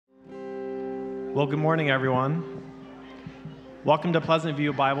Well, good morning, everyone. Welcome to Pleasant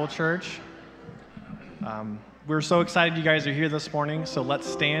View Bible Church. We're so excited you guys are here this morning, so let's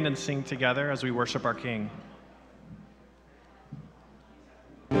stand and sing together as we worship our King.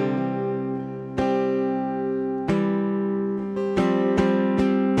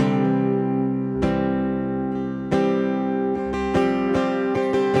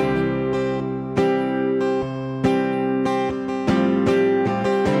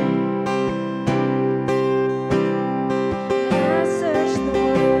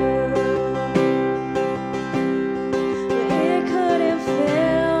 It couldn't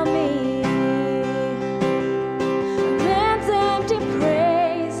fill me.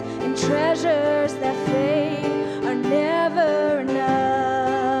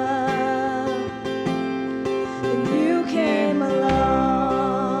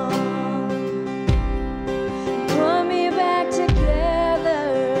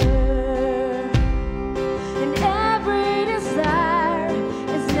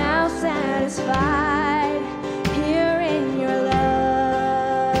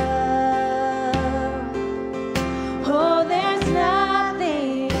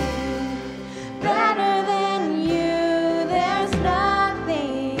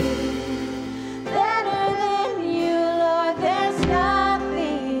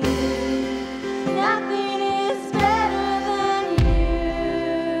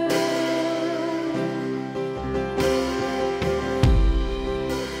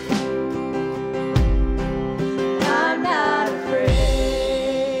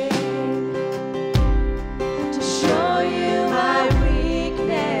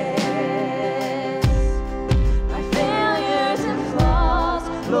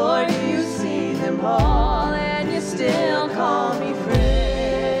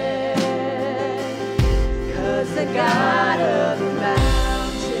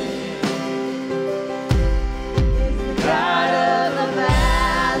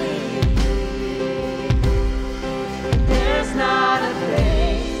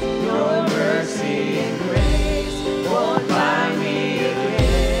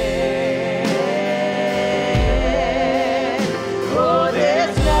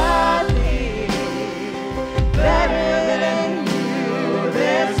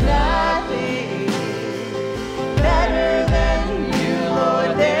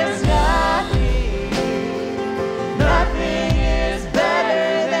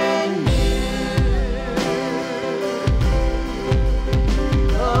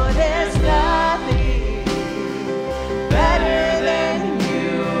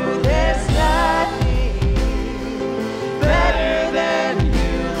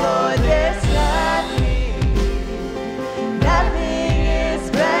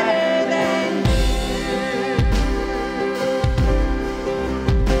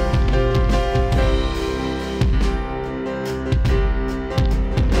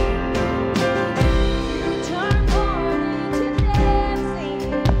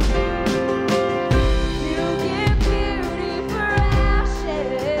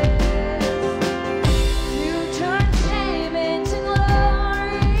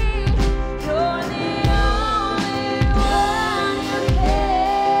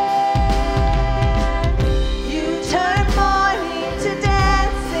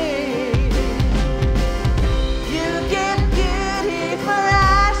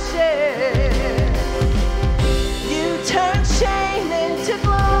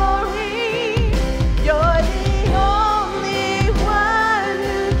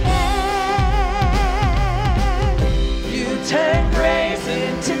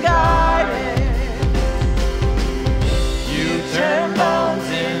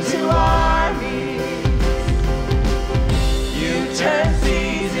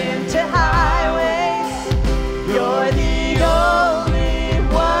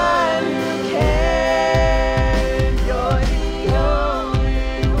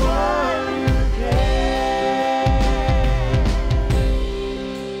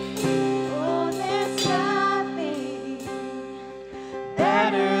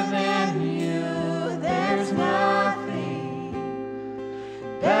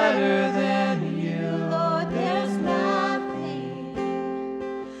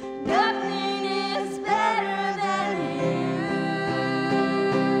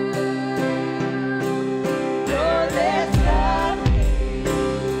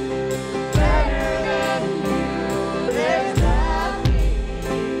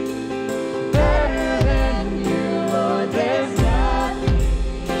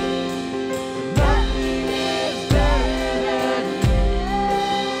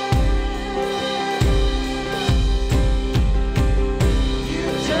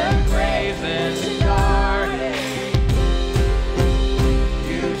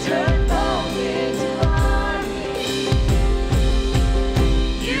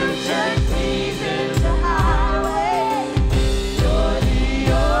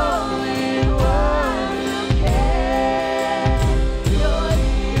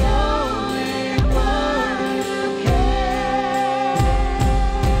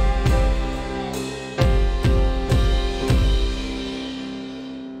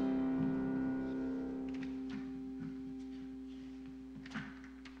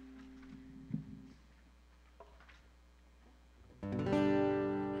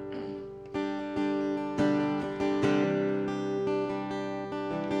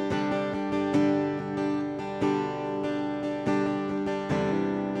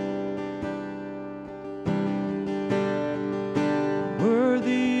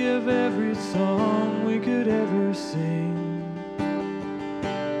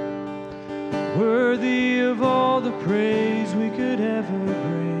 worthy of all the praise we could ever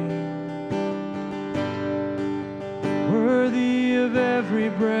bring, worthy of every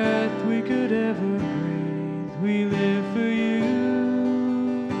breath we could ever breathe. We live for you.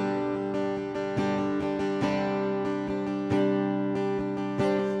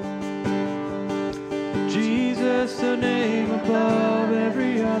 Jesus, the name above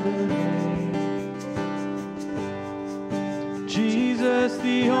every other name. Jesus,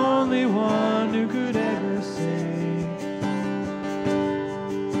 the only one who could ever save.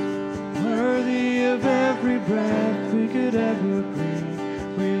 Worthy of every breath we could ever breathe.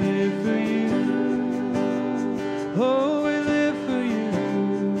 We live for you. Oh, we live for you.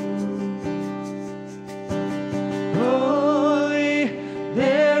 Holy,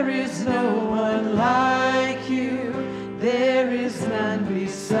 there is no one like you. There is none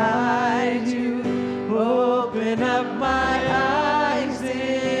beside you. Open up my eyes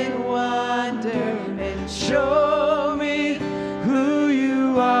in wonder and show me who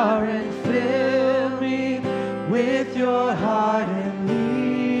you are, and fill me with your heart and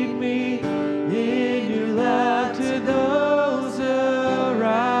lead me in your love to those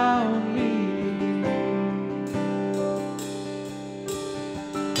around me.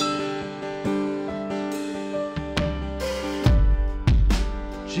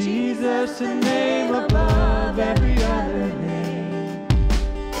 Jesus, the name above every other name.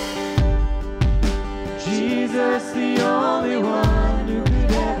 Jesus, the only one who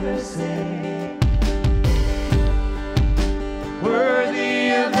could ever save.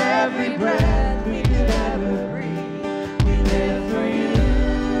 Worthy of every breath we could ever breathe. We live for you.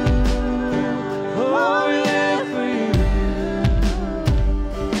 Oh, we live for you.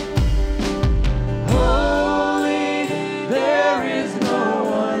 Holy, there is no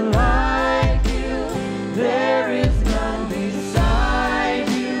one like you. There is none beside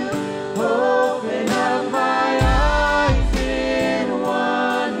you. Open up my eyes in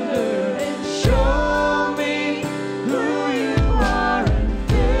wonder and show me who you are, and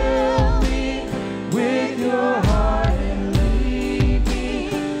fill me with your heart and lead me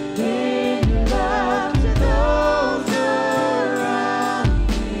in your love to those around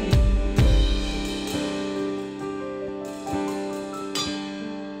me.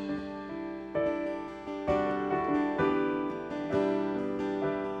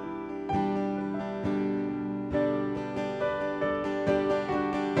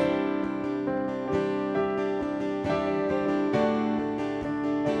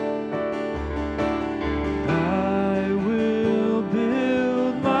 I will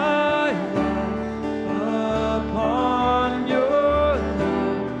build my life upon your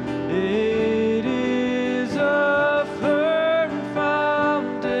love. It is a firm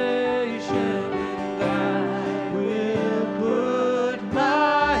foundation, and I will put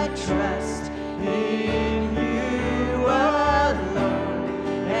my trust in you alone,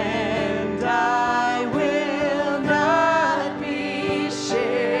 and I will not be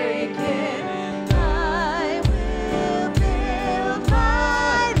shaken. I will build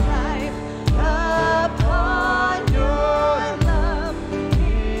my life upon your love.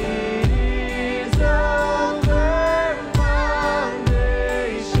 It is a firm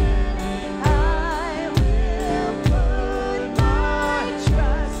foundation. I will put my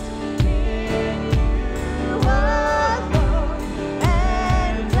trust in you alone,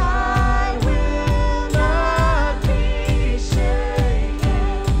 and I will not be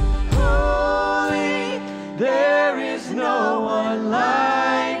shaken. Holy, there is no one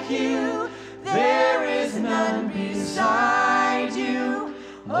like you. There is none beside you.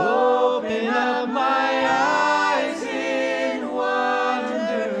 Open up my eyes in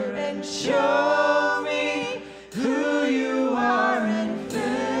wonder and show me who you are, and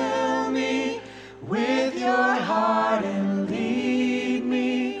fill me with your heart and lead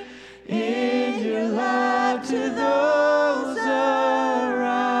me in your love to those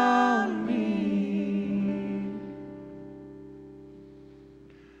around me.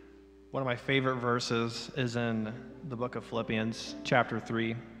 One of my favorite verses is in the book of Philippians, chapter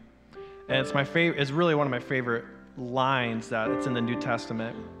 3. And it's really one of my favorite lines that it's in the New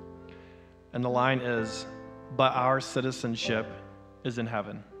Testament. And the line is, "But our citizenship is in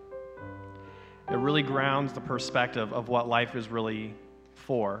heaven." It really grounds the perspective of what life is really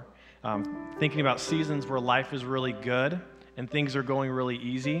for. Thinking about seasons where life is really good and things are going really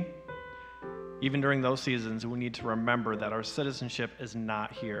easy, even during those seasons, we need to remember that our citizenship is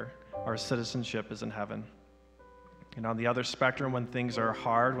not here. Our citizenship is in heaven. And on the other spectrum, when things are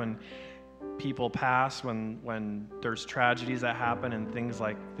hard, when people pass, when there's tragedies that happen and things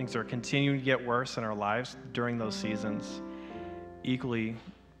are continuing to get worse in our lives during those seasons, equally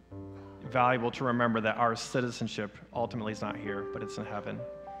valuable to remember that our citizenship ultimately is not here, but it's in heaven.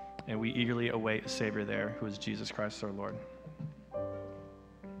 And we eagerly await a Savior there, who is Jesus Christ our Lord.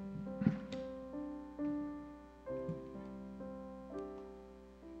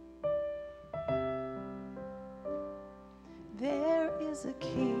 There is a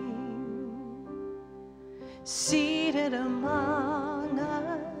King seated among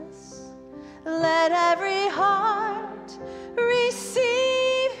us. Let every heart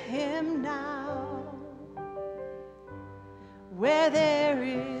receive him now. Where there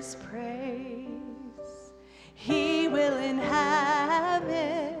is praise, he will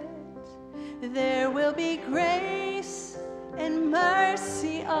inhabit. There will be grace and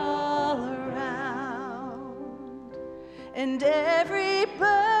mercy all around, and every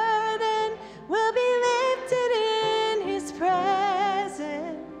burden will be lifted in his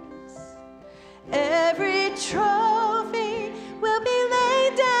presence. Every trophy will be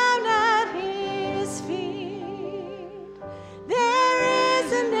laid down at his feet. There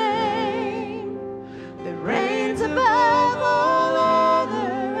is a name that reigns above all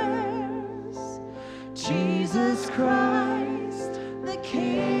others, Jesus Christ, the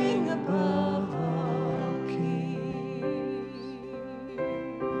King above all kings.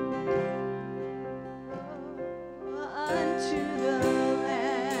 Unto the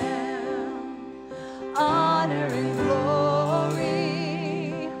Lamb, honor and glory,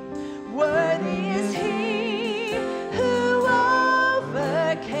 worthy is he who overcame,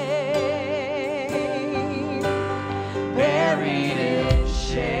 buried in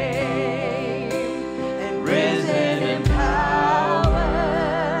shame and risen in power.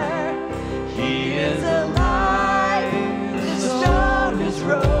 He is alive, the stone is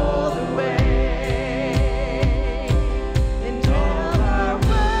rolled away, and all our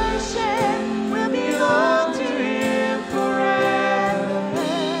worship will belong to him forever.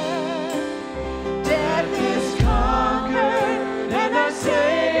 Death is conquered, and our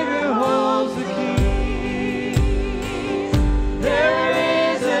Savior holds the keys. There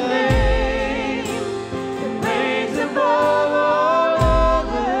is a name that reigns above all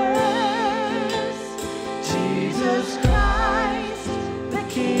others, Jesus Christ, the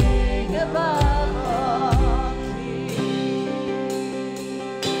King above all kings.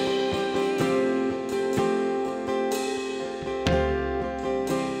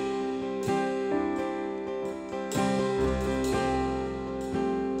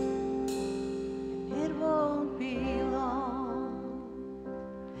 It won't be long,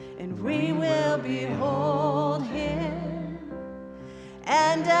 and we will behold him,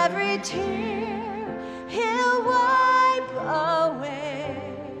 and every tear he'll wipe away.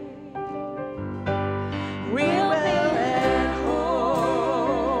 We'll be at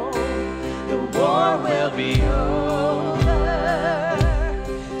home, the war will be over,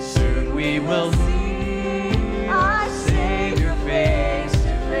 soon we will see our Savior face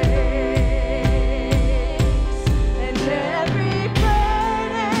to face, and every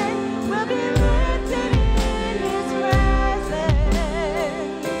burden will be lifted in his presence.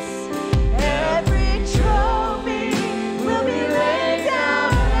 Every trophy will be laid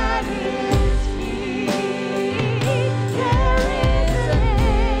down at his feet. There is a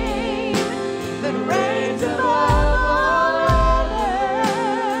name that reigns above all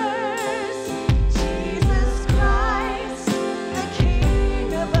others, Jesus Christ, the King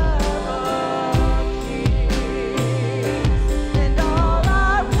above all kings, and all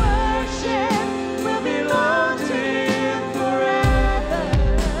our worship will belong to him forever.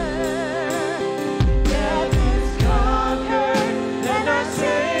 Death is conquered, and our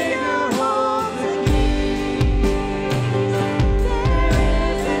Savior holds the keys. There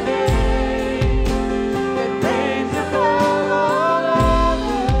is a name that reigns above all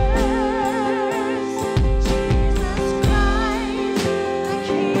others, Jesus Christ, the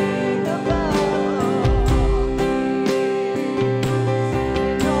King above all kings,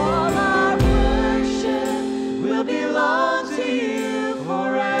 and all our worship will belong to you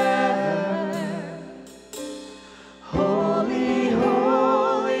forever. Holy,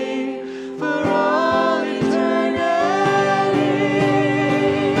 holy, for all eternity.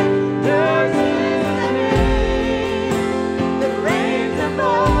 Yours is the name that reigns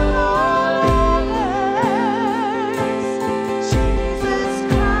above all others, Jesus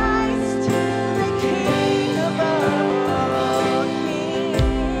Christ, the King above all kings.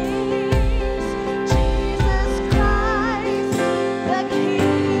 Jesus Christ, the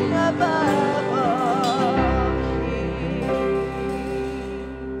King above all kings.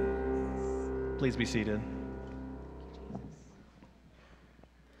 Please be seated.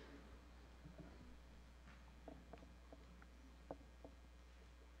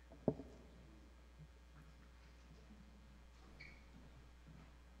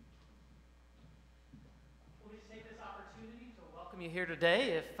 welcome you here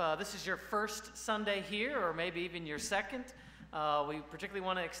today. If this is your first Sunday here, or maybe even your second, we particularly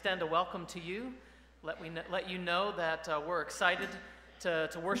want to extend a welcome to you. Let you know that we're excited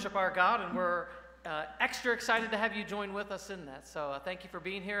to worship our God, and we're extra excited to have you join with us in that. So thank you for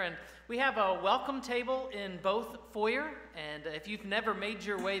being here. And we have a welcome table in both foyer, and if you've never made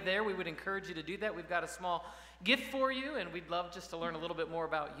your way there, we would encourage you to do that. We've got a small gift for you, and we'd love just to learn a little bit more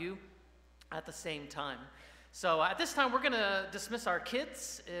about you at the same time. So at this time, we're going to dismiss our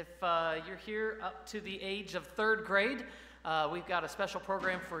kids. If you're here up to the age of 3rd grade, we've got a special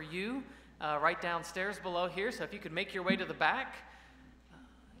program for you right downstairs below here. So if you could make your way to the back,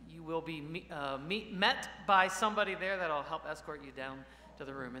 you will be met by somebody there that'll help escort you down to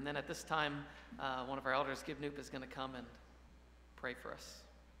the room. And then at this time, one of our elders, Gib Noop, is going to come and pray for us.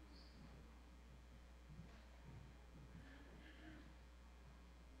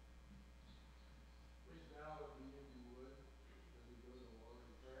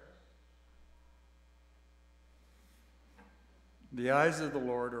 The eyes of the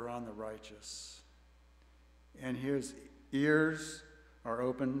Lord are on the righteous, and his ears are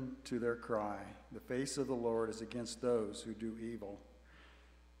open to their cry. The face of the Lord is against those who do evil,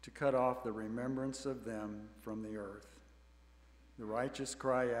 to cut off the remembrance of them from the earth. The righteous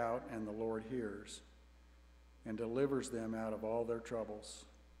cry out, and the Lord hears, and delivers them out of all their troubles.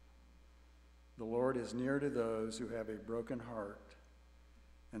 The Lord is near to those who have a broken heart,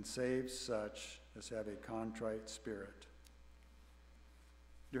 and saves such as have a contrite spirit.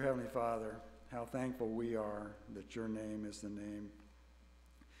 Dear Heavenly Father, how thankful we are that your name is the name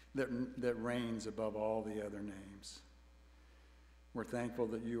that reigns above all the other names. We're thankful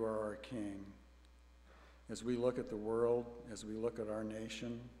that you are our King. As we look at the world, as we look at our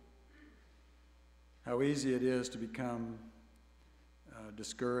nation, how easy it is to become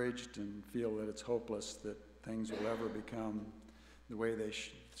discouraged and feel that it's hopeless, that things will ever become the way they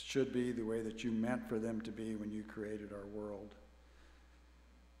should be, the way that you meant for them to be when you created our world.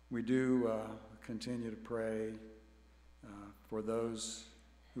 We do continue to pray for those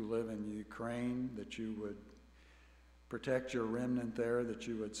who live in Ukraine, that you would protect your remnant there, that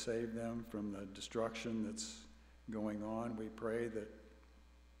you would save them from the destruction that's going on. We pray that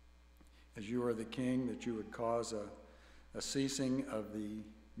as you are the King, that you would cause a ceasing of the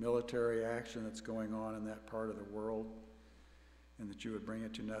military action that's going on in that part of the world, and that you would bring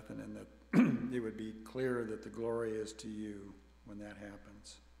it to nothing, and that it would be clear that the glory is to you when that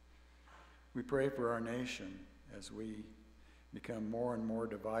happens. We pray for our nation as we become more and more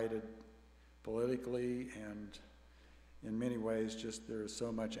divided politically, and in many ways just there is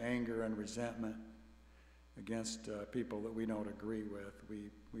so much anger and resentment against people that we don't agree with.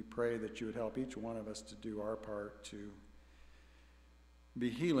 We pray that you would help each one of us to do our part to be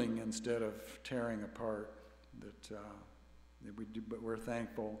healing instead of tearing apart. That we do, but we're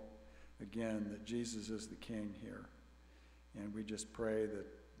thankful again that Jesus is the King here, and we just pray that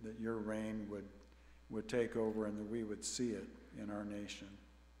your reign would take over and that we would see it in our nation.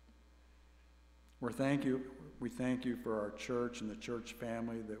 We thank you for our church and the church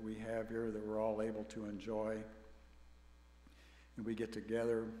family that we have here, that we're all able to enjoy. And we get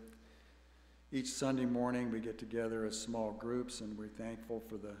together each Sunday morning, we get together as small groups, and we're thankful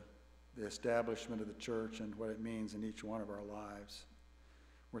for the establishment of the church and what it means in each one of our lives.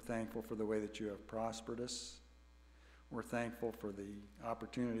 We're thankful for the way that you have prospered us. We're thankful for the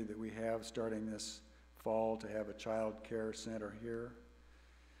opportunity that we have starting this fall to have a child care center here.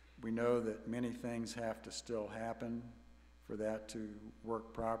 We know that many things have to still happen for that to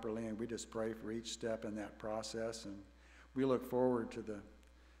work properly, and we just pray for each step in that process. And we look forward to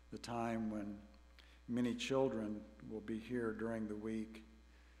the time when many children will be here during the week,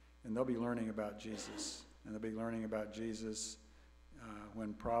 and they'll be learning about Jesus. And they'll be learning about Jesus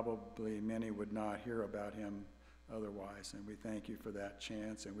when probably many would not hear about him otherwise. And we thank you for that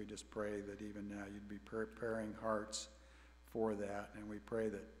chance, and we just pray that even now you'd be preparing hearts for that. And we pray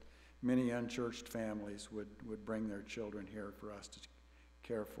that many unchurched families would bring their children here for us to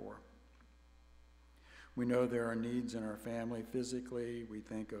care for. We know there are needs in our family physically. We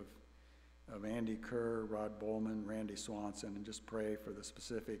think of Andy Kerr, Rod Bowman, Randy Swanson, and just pray for the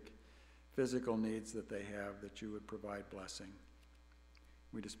specific physical needs that they have, that you would provide blessing.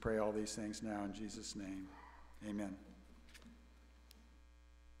 We just pray all these things now in Jesus' name. Amen.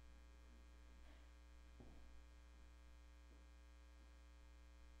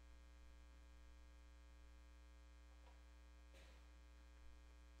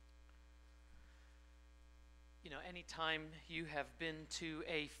 You know, anytime you have been to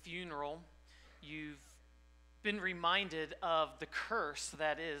a funeral, you've been reminded of the curse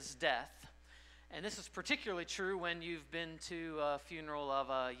that is death. And this is particularly true when you've been to a funeral of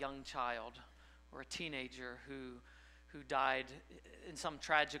a young child or a teenager who died in some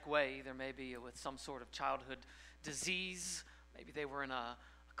tragic way, either maybe with some sort of childhood disease, maybe they were in a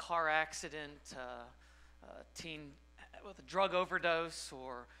car accident, a teen with a drug overdose,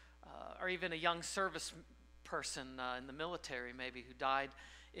 or even a young service person in the military maybe who died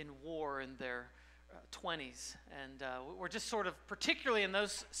in war in their 20s. And we're just sort of, particularly in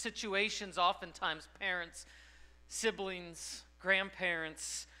those situations, oftentimes parents, siblings,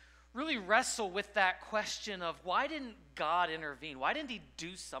 grandparents really wrestle with that question of why didn't God intervene? Why didn't he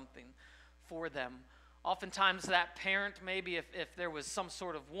do something for them? Oftentimes that parent, maybe if there was some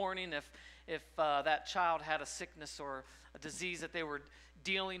sort of warning, if that child had a sickness or a disease that they were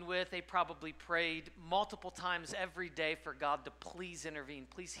dealing with, they probably prayed multiple times every day for God to please intervene,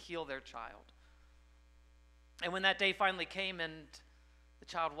 please heal their child. And when that day finally came and the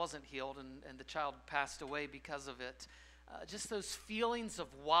child wasn't healed and the child passed away because of it, just those feelings of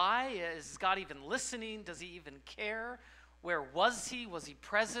why? Is God even listening? Does he even care? Where was he? Was he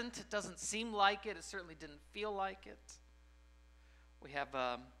present? It doesn't seem like it. It certainly didn't feel like it. We have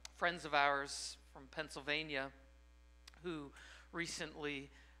friends of ours from Pennsylvania who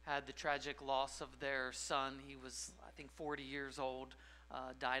recently had the tragic loss of their son. He was, I think, 40 years old,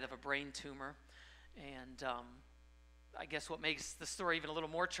 died of a brain tumor. And I guess what makes the story even a little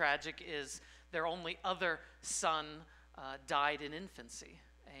more tragic is their only other son died in infancy.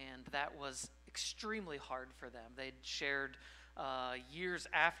 And that was extremely hard for them. They'd shared years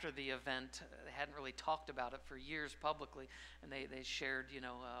after the event. They hadn't really talked about it for years publicly. And they shared,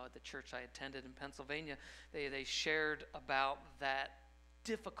 the church I attended in Pennsylvania, they shared about that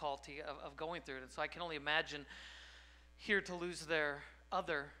difficulty of going through it. And so I can only imagine here to lose their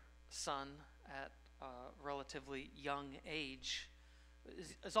other son at a relatively young age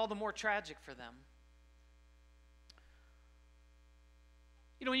is all the more tragic for them.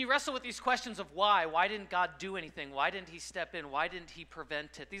 When you wrestle with these questions of why didn't God do anything? Why didn't he step in? Why didn't he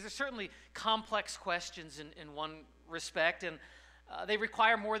prevent it? These are certainly complex questions in one respect, and they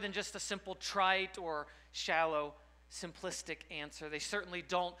require more than just a simple trite or shallow, simplistic answer. They certainly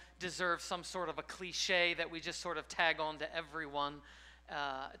don't deserve some sort of a cliche that we just sort of tag on to everyone,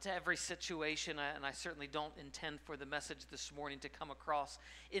 to every situation, and I certainly don't intend for the message this morning to come across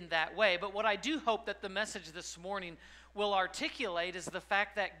in that way. But what I do hope that the message this morning will articulate is the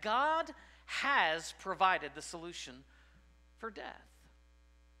fact that God has provided the solution for death.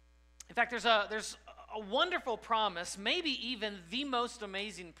 In fact, there's a wonderful promise, maybe even the most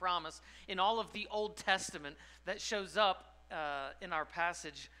amazing promise in all of the Old Testament that shows up in our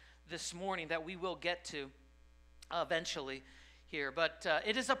passage this morning that we will get to eventually here. But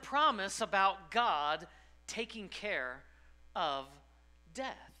it is a promise about God taking care of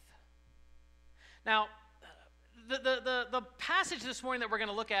death. Now, the passage this morning that we're going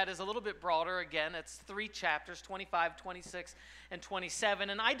to look at is a little bit broader. Again, it's 3 chapters, 25, 26, and 27.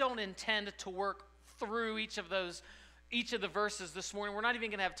 And I don't intend to work through each of the verses this morning. We're not even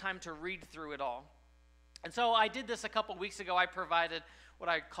going to have time to read through it all. And so I did this a couple weeks ago. I provided what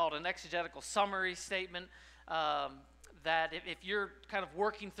I called an exegetical summary statement, that if you're kind of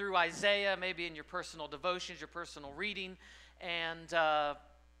working through Isaiah, maybe in your personal devotions, your personal reading, and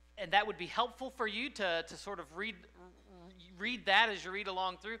that would be helpful for you to sort of read that as you read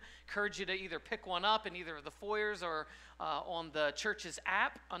along through. Encourage you to either pick one up in either of the foyers or on the church's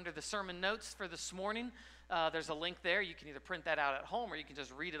app under the sermon notes for this morning. There's a link there. You can either print that out at home or you can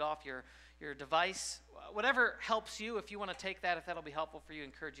just read it off your device. Whatever helps you. If you want to take that, if that'll be helpful for you, I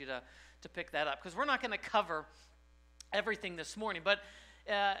encourage you to pick that up, because we're not going to cover everything this morning. But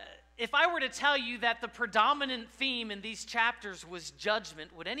if I were to tell you that the predominant theme in these chapters was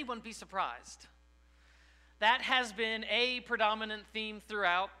judgment, would anyone be surprised? That has been a predominant theme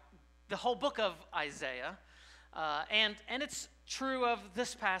throughout the whole book of Isaiah. And it's true of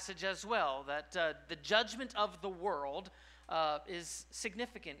this passage as well, that the judgment of the world is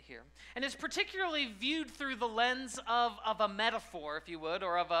significant here. And it's particularly viewed through the lens of a metaphor, if you would,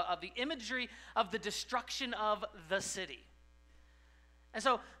 or of the imagery of the destruction of the city. And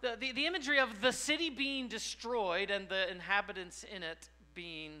so the imagery of the city being destroyed and the inhabitants in it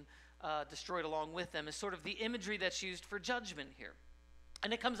being destroyed along with them is sort of the imagery that's used for judgment here.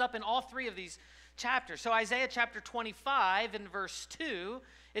 And it comes up in all 3 of these chapters. So Isaiah chapter 25 in verse 2,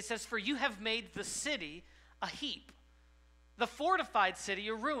 it says, "For you have made the city a heap, the fortified city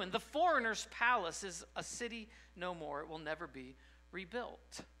a ruin. The foreigner's palace is a city no more. It will never be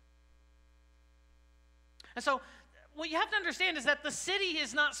rebuilt." And so what you have to understand is that the city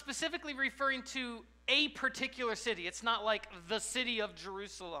is not specifically referring to a particular city. It's not like the city of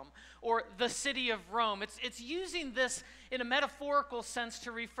Jerusalem or the city of Rome. It's using this in a metaphorical sense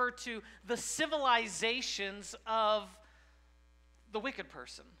to refer to the civilizations of the wicked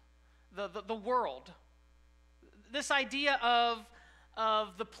person, the world. This idea of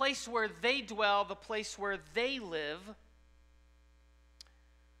the place where they dwell, the place where they live.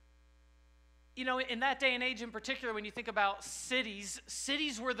 You know, in that day and age in particular, when you think about cities,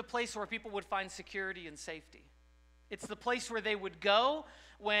 cities were the place where people would find security and safety. It's the place where they would go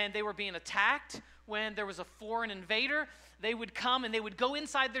when they were being attacked, when there was a foreign invader. They would come and they would go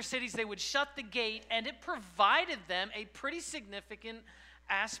inside their cities, they would shut the gate, and it provided them a pretty significant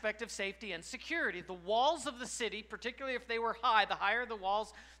aspect of safety and security. The walls of the city, particularly if they were high, the higher the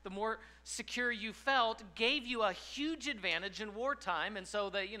walls, the more secure you felt, gave you a huge advantage in wartime. And so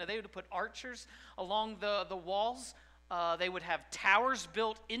they would put archers along the walls. They would have towers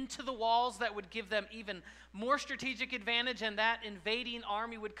built into the walls that would give them even more strategic advantage, and that invading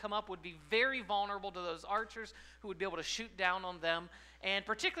army would come up, would be very vulnerable to those archers who would be able to shoot down on them. And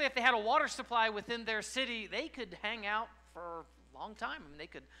particularly if they had a water supply within their city, they could hang out for long time. I mean,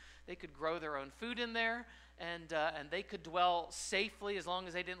 they could grow their own food in there, and they could dwell safely as long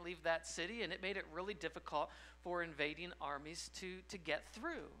as they didn't leave that city. And it made it really difficult for invading armies to get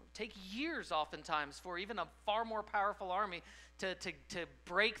through. It would take years, oftentimes, for even a far more powerful army to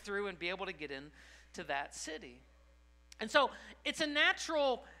break through and be able to get into that city. And so it's a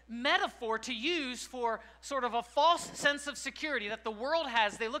natural metaphor to use for sort of a false sense of security that the world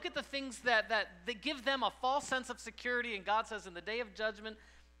has. They look at the things that give them a false sense of security, and God says in the day of judgment,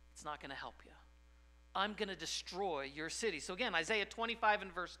 it's not going to help you. I'm going to destroy your city. So again, Isaiah 25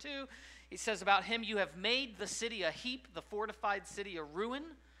 and verse 2, he says about him, you have made the city a heap, the fortified city a ruin.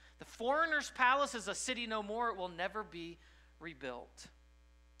 The foreigner's palace is a city no more. It will never be rebuilt.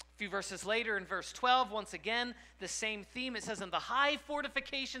 A few verses later in verse 12, once again, the same theme. It says, in the high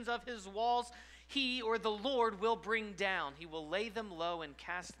fortifications of his walls, he or the Lord will bring down. He will lay them low and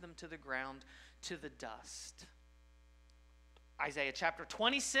cast them to the ground, to the dust. Isaiah chapter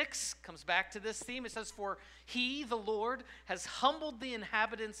 26 comes back to this theme. It says, for he, the Lord, has humbled the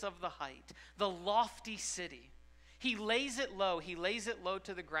inhabitants of the height, the lofty city. He lays it low. He lays it low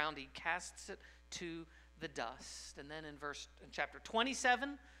to the ground. He casts it to the dust. And then in chapter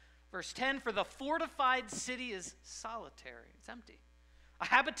 27, verse 10, for the fortified city is solitary. It's empty. A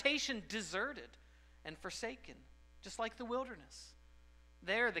habitation deserted and forsaken, just like the wilderness.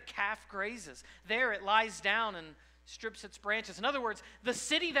 There the calf grazes. There it lies down and strips its branches. In other words, the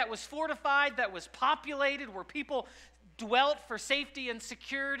city that was fortified, that was populated, where people dwelt for safety and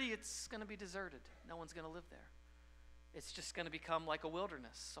security, it's going to be deserted. No one's going to live there. It's just going to become like a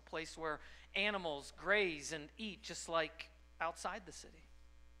wilderness, a place where animals graze and eat just like outside the city.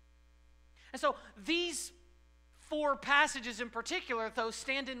 And so these four passages in particular, though,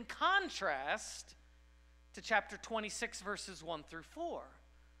 stand in contrast to chapter 26, verses 1 through 4.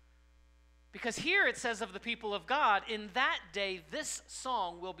 Because here it says of the people of God, in that day this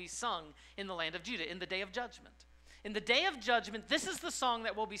song will be sung in the land of Judah, in the day of judgment. In the day of judgment, this is the song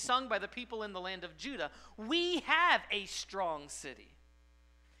that will be sung by the people in the land of Judah. We have a strong city.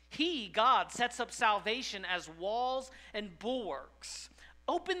 He, God, sets up salvation as walls and bulwarks.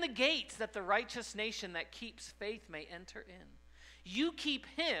 Open the gates that the righteous nation that keeps faith may enter in. You keep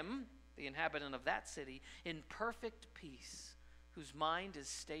him, the inhabitant of that city, in perfect peace, whose mind is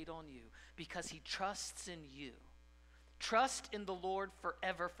stayed on you, because he trusts in you. Trust in the Lord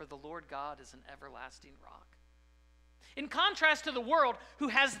forever, for the Lord God is an everlasting rock. In contrast to the world, who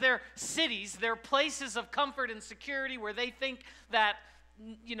has their cities, their places of comfort and security, where they think that,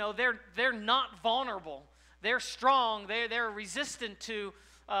 they're not vulnerable, they're strong, they're resistant to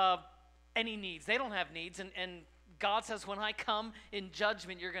any needs. They don't have needs, and God says, when I come in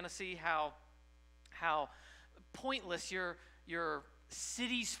judgment, you're going to see how pointless your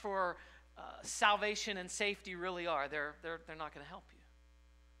cities for salvation and safety really are. They're not going to help you.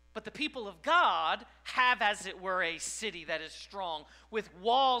 But the people of God have, as it were, a city that is strong, with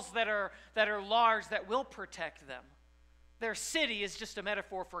walls that are large, that will protect them. Their city is just a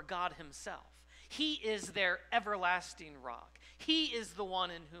metaphor for God himself. He is their everlasting rock. He is the one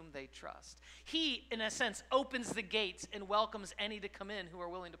in whom they trust. He, in a sense, opens the gates and welcomes any to come in who are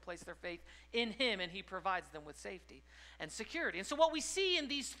willing to place their faith in him, and he provides them with safety and security. And so what we see in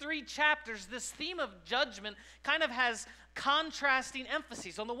these three chapters, this theme of judgment kind of has contrasting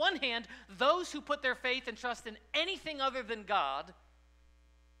emphases. On the one hand, those who put their faith and trust in anything other than God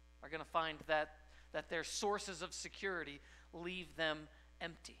are going to find that their sources of security leave them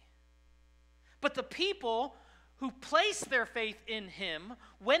empty. But the people who place their faith in him,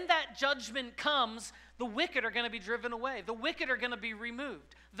 when that judgment comes, the wicked are going to be driven away. The wicked are going to be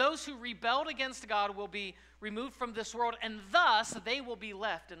removed. Those who rebelled against God will be removed from this world, and thus they will be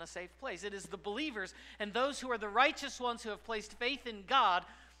left in a safe place. It is the believers and those who are the righteous ones who have placed faith in God,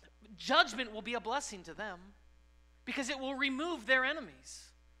 judgment will be a blessing to them because it will remove their enemies.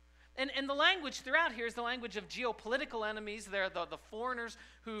 And the language throughout here is the language of geopolitical enemies. They're the foreigners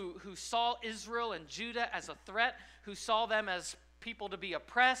who saw Israel and Judah as a threat, who saw them as people to be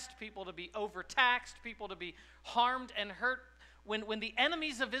oppressed, people to be overtaxed, people to be harmed and hurt. When the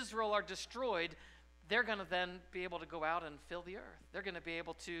enemies of Israel are destroyed, they're going to then be able to go out and fill the earth. They're going to be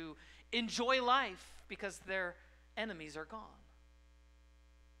able to enjoy life because their enemies are gone.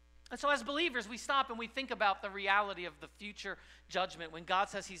 And so as believers, we stop and we think about the reality of the future judgment. When God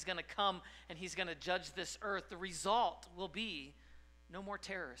says he's going to come and he's going to judge this earth, the result will be no more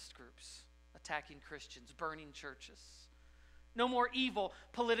terrorist groups attacking Christians, burning churches. No more evil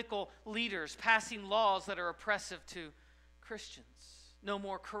political leaders passing laws that are oppressive to Christians. No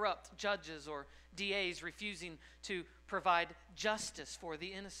more corrupt judges or DAs refusing to provide justice for the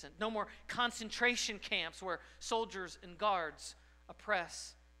innocent. No more concentration camps where soldiers and guards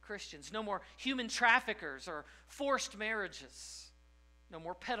oppress Christians. No more human traffickers or forced marriages. No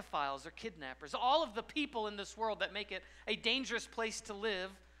more pedophiles or kidnappers. All of the people in this world that make it a dangerous place to live,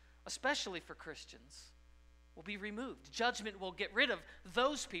 especially for Christians, will be removed. Judgment will get rid of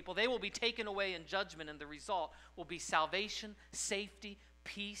those people. They will be taken away in judgment, and the result will be salvation, safety,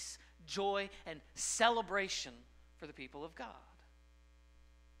 peace, joy, and celebration for the people of God.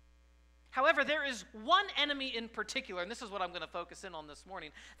 However, there is one enemy in particular, and this is what I'm going to focus in on this morning,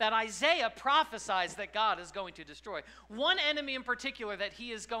 that Isaiah prophesies that God is going to destroy. One enemy in particular that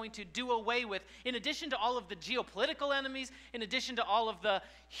he is going to do away with, in addition to all of the geopolitical enemies, in addition to all of the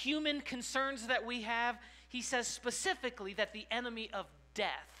human concerns that we have. He says specifically that the enemy of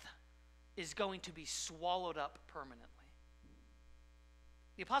death is going to be swallowed up permanently.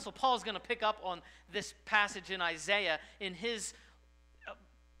 The Apostle Paul is going to pick up on this passage in Isaiah in his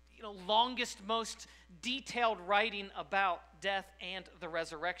longest, most detailed writing about death and the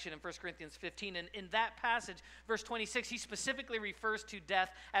resurrection in 1 Corinthians 15. And in that passage, verse 26, he specifically refers to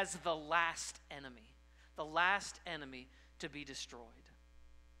death as the last enemy to be destroyed.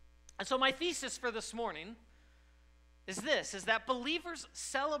 And so my thesis for this morning is that believers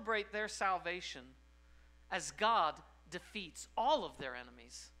celebrate their salvation as God defeats all of their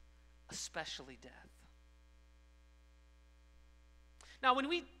enemies, especially death. Now, when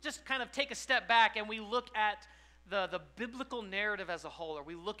we just kind of take a step back and we look at the biblical narrative as a whole, or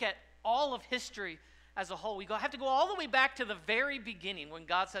we look at all of history as a whole, we have to go all the way back to the very beginning when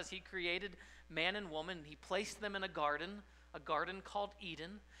God says he created man and woman, and he placed them in a garden called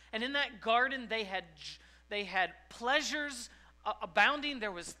Eden. And in that garden, they had pleasures abounding.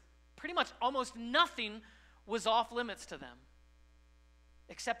 There was pretty much almost nothing was off limits to them,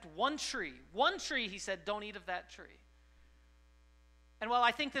 except one tree. One tree, he said, don't eat of that tree. And while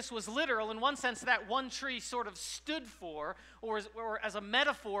I think this was literal, in one sense, that one tree sort of stood for, or as a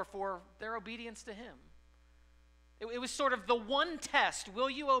metaphor for their obedience to him. It was sort of the one test. Will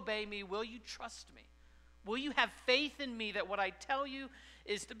you obey me? Will you trust me? Will you have faith in me that what I tell you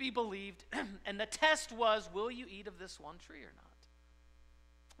is to be believed? And the test was, will you eat of this one tree or not?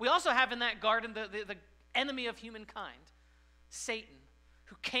 We also have in that garden the enemy of humankind, Satan,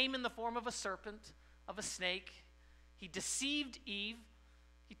 who came in the form of a serpent, of a snake. He deceived Eve.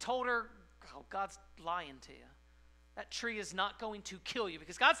 He told her, oh, God's lying to you. That tree is not going to kill you,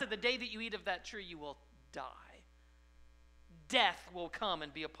 because God said the day that you eat of that tree, you will die. Death will come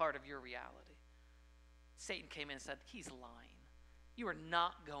and be a part of your reality. Satan came in and said, he's lying. You are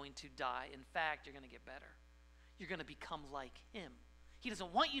not going to die. In fact, you're going to get better. You're going to become like him. He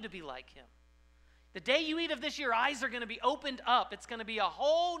doesn't want you to be like him. The day you eat of this, your eyes are going to be opened up. It's going to be a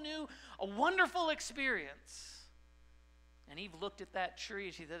whole new, a wonderful experience. And Eve looked at that tree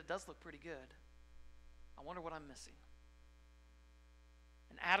and she said, it does look pretty good. I wonder what I'm missing.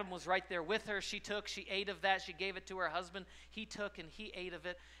 And Adam was right there with her. She ate of that. She gave it to her husband. He took and he ate of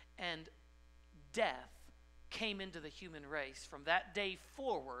it. And death came into the human race. From that day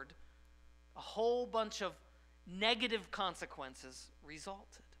forward, a whole bunch of negative consequences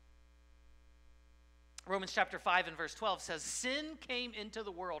resulted. Romans chapter 5 and verse 12 says, sin came into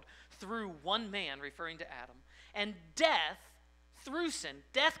the world through one man, referring to Adam, and death through sin.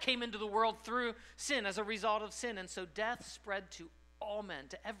 Death came into the world through sin as a result of sin, and so death spread to all men,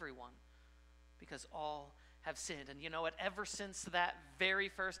 to everyone, because all have sinned. And you know what? Ever since that very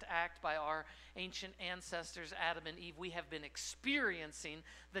first act by our ancient ancestors, Adam and Eve, we have been experiencing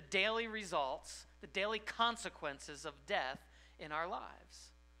the daily results, the daily consequences of death in our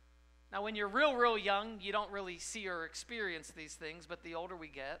lives. Now, when you're real young, you don't really see or experience these things, but the older we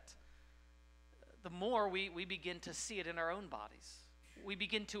get, the more we begin to see it in our own bodies. We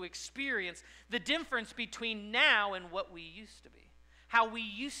begin to experience the difference between now and what we used to be, how we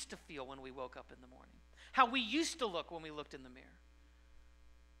used to feel when we woke up in the morning, how we used to look when we looked in the mirror.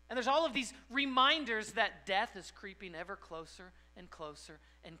 And there's all of these reminders that death is creeping ever closer and closer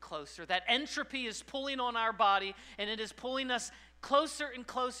and closer, that entropy is pulling on our body, and it is pulling us closer and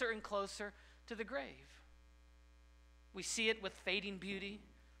closer and closer to the grave. We see it with fading beauty,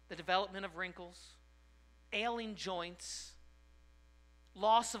 the development of wrinkles, ailing joints,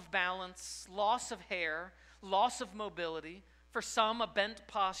 loss of balance, loss of hair, loss of mobility, for some a bent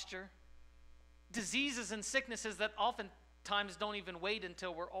posture, diseases and sicknesses that oftentimes don't even wait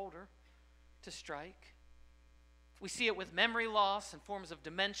until we're older to strike. We see it with memory loss and forms of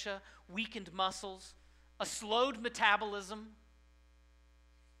dementia, weakened muscles, a slowed metabolism.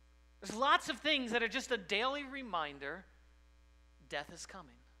 There's lots of things that are just a daily reminder death is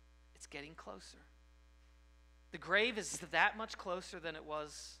coming. It's getting closer. The grave is that much closer than it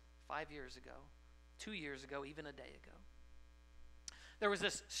was 5 years ago, 2 years ago, even a day ago. There was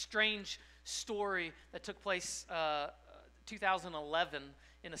this strange story that took place 2011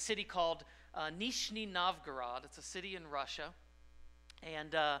 in a city called Nizhny Novgorod. It's a city in Russia.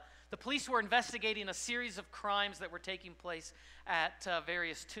 And the police were investigating a series of crimes that were taking place at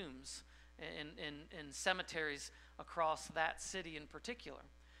various tombs in cemeteries across that city in particular.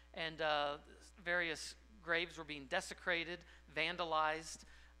 And various graves were being desecrated, vandalized.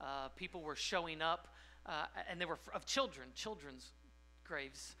 People were showing up, and they were of children's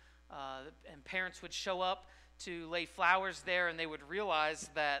graves. And parents would show up to lay flowers there, and they would realize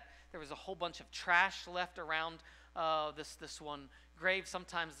that there was a whole bunch of trash left around this one grave.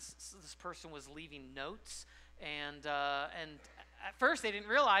 Sometimes this person was leaving notes, and at first they didn't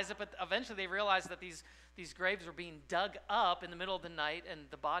realize it, but eventually they realized that these graves were being dug up in the middle of the night, and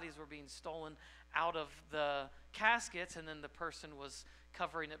the bodies were being stolen out of the caskets, and then the person was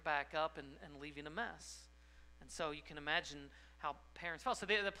covering it back up and leaving a mess. And so you can imagine how parents felt. So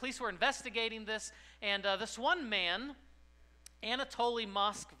the police were investigating this, and this one man, Anatoly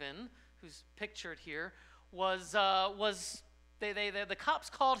Moskvin, who's pictured here, the cops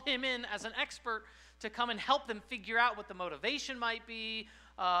called him in as an expert to come and help them figure out what the motivation might be,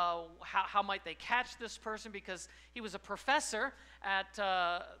 how might they catch this person, because he was a professor at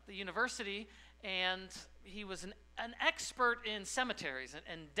the university, and he was an expert in cemeteries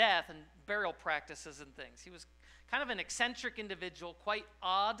and death and burial practices and things. He was kind of an eccentric individual, quite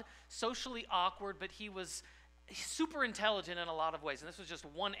odd, socially awkward, but he was super intelligent in a lot of ways. And this was just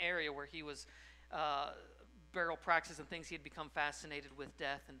one area where he was burial practices and things. He had become fascinated with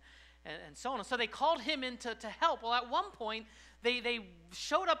death and so on. And so they called him in to help. Well, at one point, they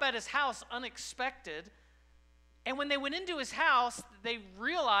showed up at his house unexpected. And when they went into his house, they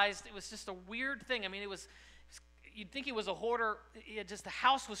realized it was just a weird thing. I mean, you'd think he was a hoarder. The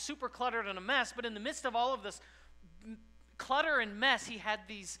house was super cluttered and a mess. But in the midst of all of this clutter and mess, he had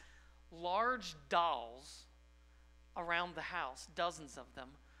these large dolls around the house, dozens of them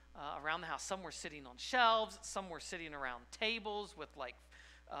around the house. Some were sitting on shelves. Some were sitting around tables with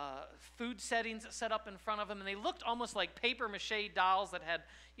food settings set up in front of them. And they looked almost like papier-mâché dolls that had,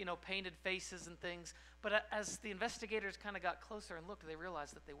 painted faces and things. But as the investigators kind of got closer and looked, they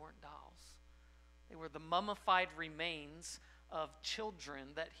realized that they weren't dolls. They were the mummified remains of children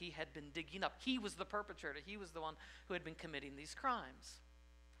that he had been digging up. He was the perpetrator. He was the one who had been committing these crimes.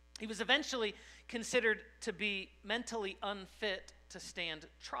 He was eventually considered to be mentally unfit to stand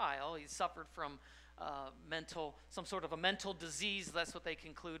trial. He suffered from some sort of a mental disease. That's what they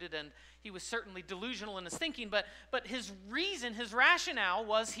concluded, and he was certainly delusional in his thinking. But his rationale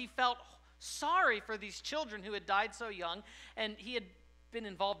was he felt sorry for these children who had died so young, and he had been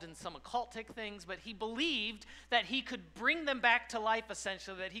involved in some occultic things, but he believed that he could bring them back to life,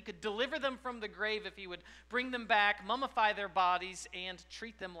 essentially, that he could deliver them from the grave if he would bring them back, mummify their bodies, and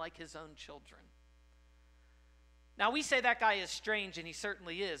treat them like his own children. Now, we say that guy is strange, and he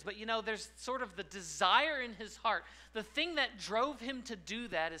certainly is, but there's sort of the desire in his heart. The thing that drove him to do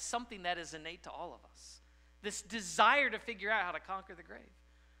that is something that is innate to all of us. This desire to figure out how to conquer the grave,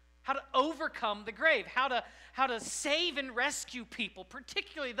 how to overcome the grave, how to save and rescue people,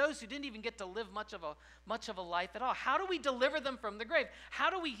 particularly those who didn't even get to live much of a life at all. How do we deliver them from the grave?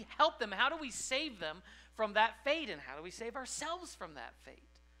 How do we help them? How do we save them from that fate? And how do we save ourselves from that fate?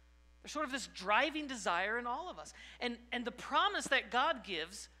 There's sort of this driving desire in all of us. And the promise that God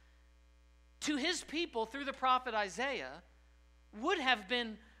gives to his people through the prophet Isaiah would have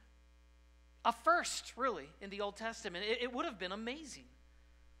been a first, really, in the Old Testament. It would have been amazing.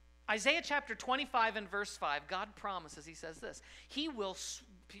 Isaiah chapter 25 and verse 5, God promises, he says this, he will,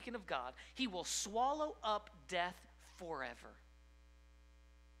 speaking of God, he will swallow up death forever.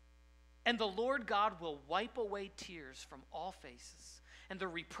 And the Lord God will wipe away tears from all faces, and the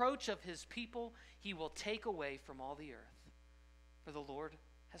reproach of his people he will take away from all the earth. For the Lord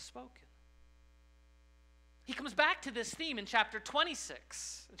has spoken. He comes back to this theme in chapter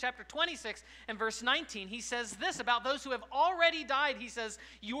 26. In chapter 26 and verse 19, he says this about those who have already died. He says,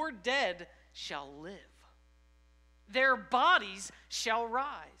 your dead shall live. Their bodies shall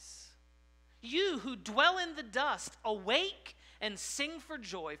rise. You who dwell in the dust, awake and sing for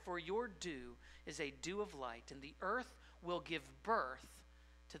joy, for your dew is a dew of light, and the earth will give birth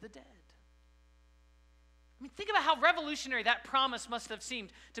to the dead. I mean, think about how revolutionary that promise must have seemed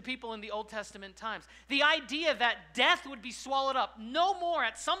to people in the Old Testament times. The idea that death would be swallowed up, no more.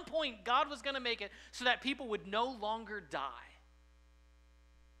 At some point, God was going to make it so that people would no longer die.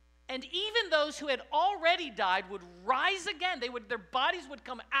 And even those who had already died would rise again. Their bodies would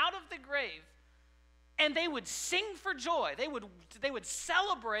come out of the grave, and they would sing for joy. They would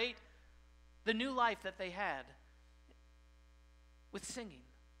celebrate the new life that they had with singing.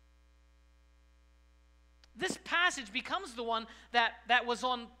 This passage becomes the one that was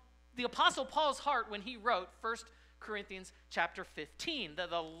on the Apostle Paul's heart when he wrote 1 Corinthians chapter 15,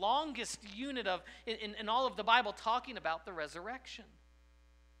 the longest unit in all of the Bible talking about the resurrection.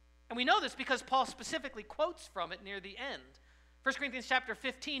 And we know this because Paul specifically quotes from it near the end. 1 Corinthians chapter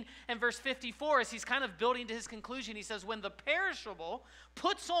 15 and verse 54, as he's kind of building to his conclusion, he says, when the perishable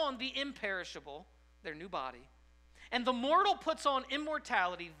puts on the imperishable, their new body, and the mortal puts on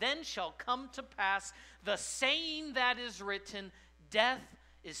immortality, then shall come to pass the saying that is written, death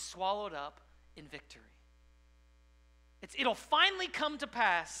is swallowed up in victory. It'll finally come to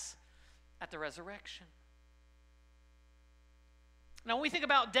pass at the resurrection. Now, when we think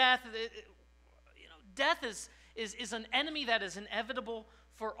about death, death is an enemy that is inevitable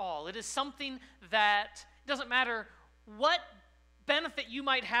for all. It is something that doesn't matter what benefit you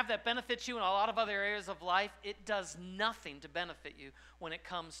might have that benefits you in a lot of other areas of life, it does nothing to benefit you when it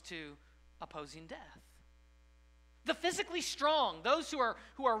comes to opposing death. The physically strong, those who are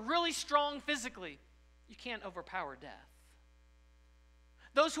really strong physically, you can't overpower death.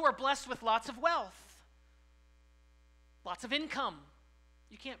 Those who are blessed with lots of wealth, lots of income,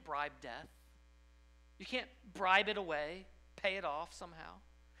 you can't bribe death. You can't bribe it away, pay it off somehow.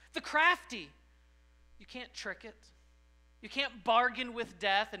 The crafty, you can't trick it. You can't bargain with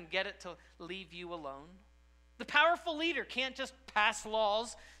death and get it to leave you alone. The powerful leader can't just pass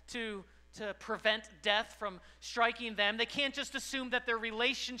laws to prevent death from striking them. They can't just assume that their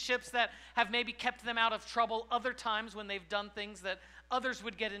relationships that have maybe kept them out of trouble other times when they've done things that others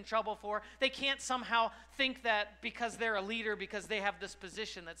would get in trouble for. They can't somehow think that because they're a leader, because they have this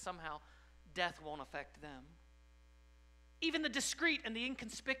position, that somehow death won't affect them. Even the discreet and the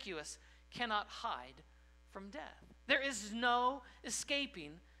inconspicuous cannot hide from death. There is no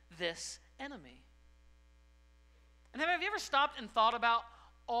escaping this enemy. And have you ever stopped and thought about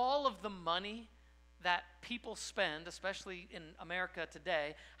all of the money that people spend, especially in America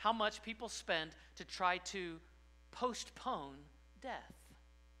today, how much people spend to try to postpone death?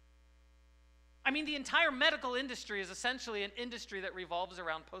 I mean, the entire medical industry is essentially an industry that revolves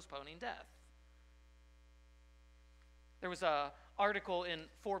around postponing death. There was an article in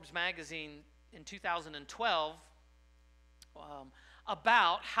Forbes magazine in 2012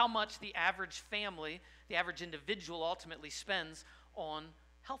 about how much the average family, the average individual ultimately spends on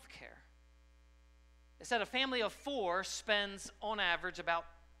health care. It said a family of 4 spends on average about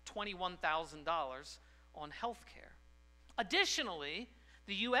 $21,000 on health care. Additionally,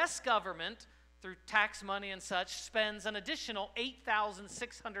 the U.S. government, through tax money and such, spends an additional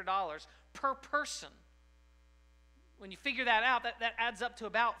 $8,600 per person. When you figure that out, that adds up to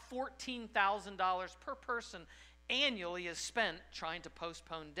about $14,000 per person annually is spent trying to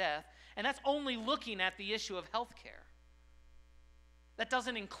postpone death, and that's only looking at the issue of health care. That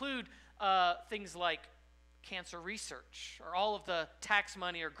doesn't include things like cancer research or all of the tax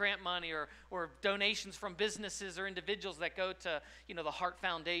money or grant money or donations from businesses or individuals that go to the Heart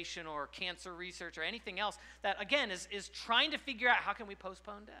Foundation or cancer research or anything else that, again, is trying to figure out how can we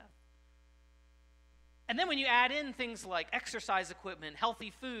postpone death. And then when you add in things like exercise equipment, healthy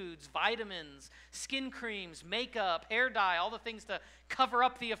foods, vitamins, skin creams, makeup, hair dye, all the things to cover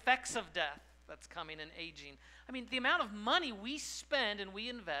up the effects of death, that's coming and aging. I mean, the amount of money we spend and we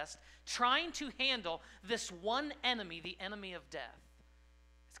invest trying to handle this one enemy, the enemy of death,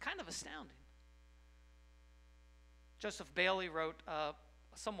 it's kind of astounding. Joseph Bailey wrote a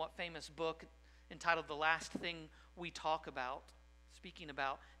somewhat famous book entitled The Last Thing We Talk About, speaking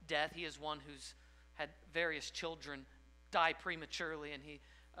about death. He is one who's had various children die prematurely, and he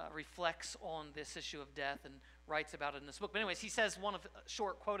reflects on this issue of death and writes about it in this book. But anyways, he says, a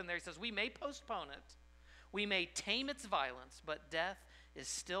short quote in there, he says, "We may postpone it, we may tame its violence, but death is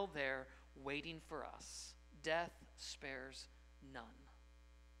still there waiting for us. Death spares none."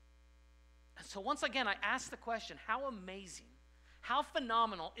 And so once again, I ask the question, how amazing, how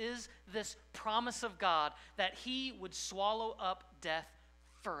phenomenal is this promise of God that he would swallow up death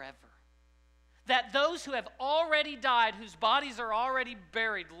forever? That those who have already died, whose bodies are already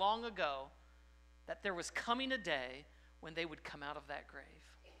buried long ago, that there was coming a day when they would come out of that grave,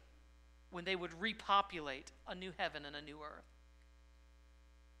 when they would repopulate a new heaven and a new earth.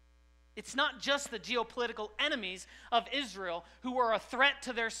 It's not just the geopolitical enemies of Israel who were a threat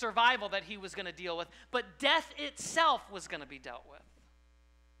to their survival that he was going to deal with, but death itself was going to be dealt with.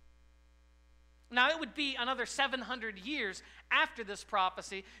 Now, it would be another 700 years after this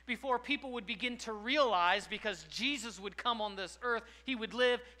prophecy before people would begin to realize, because Jesus would come on this earth, he would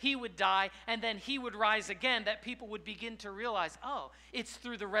live, he would die, and then he would rise again, that people would begin to realize, oh, it's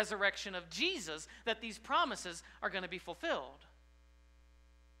through the resurrection of Jesus that these promises are going to be fulfilled.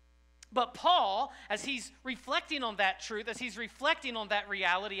 But Paul, as he's reflecting on that truth, as he's reflecting on that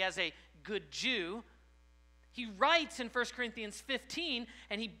reality as a good Jew, he writes in 1 Corinthians 15,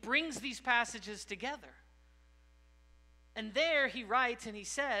 and he brings these passages together. And there he writes and he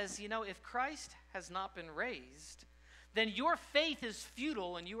says, you know, if Christ has not been raised, then your faith is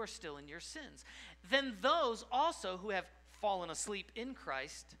futile and you are still in your sins. Then those also who have fallen asleep in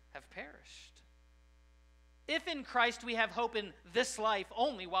Christ have perished. If in Christ we have hope in this life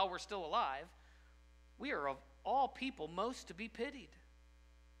only while we're still alive, we are of all people most to be pitied.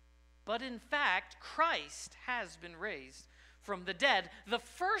 But in fact, Christ has been raised from the dead, the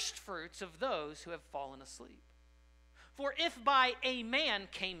firstfruits of those who have fallen asleep. For if by a man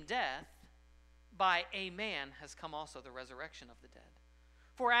came death, by a man has come also the resurrection of the dead.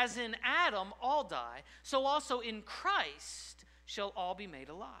 For as in Adam all die, so also in Christ shall all be made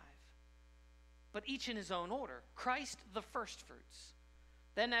alive. But each in his own order. Christ the firstfruits.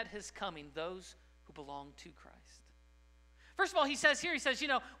 Then at his coming, those who belong to Christ. First of all, he says, you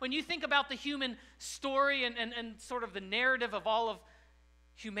know, when you think about the human story and sort of the narrative of all of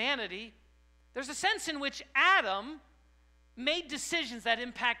humanity, there's a sense in which Adam made decisions that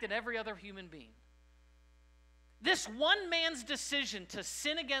impacted every other human being. This one man's decision to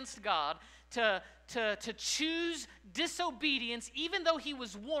sin against God, to choose disobedience, even though he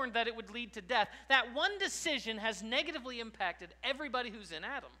was warned that it would lead to death, that one decision has negatively impacted everybody who's in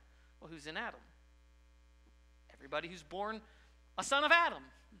Adam. Well, who's in Adam? Everybody who's born a son of Adam.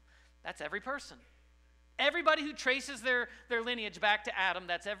 That's every person. Everybody who traces their lineage back to Adam,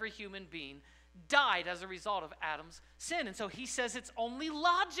 that's every human being, died as a result of Adam's sin. And so he says it's only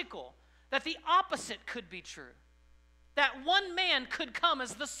logical that the opposite could be true. That one man could come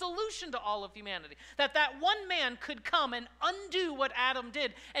as the solution to all of humanity. That one man could come and undo what Adam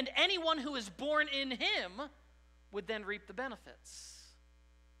did, and anyone who is born in him would then reap the benefits.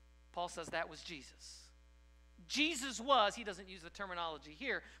 Paul says that was Jesus. Jesus was, he doesn't use the terminology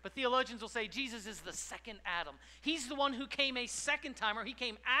here, but theologians will say Jesus is the second Adam. He's the one who came a second time, or he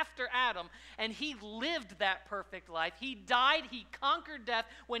came after Adam, and he lived that perfect life. He died, he conquered death.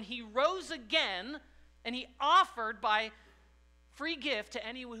 When he rose again, and he offered by free gift to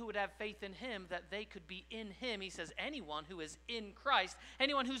anyone who would have faith in him that they could be in him. He says anyone who is in Christ,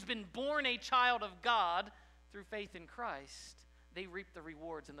 anyone who's been born a child of God through faith in Christ, they reap the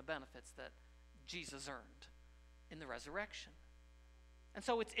rewards and the benefits that Jesus earned in the resurrection. And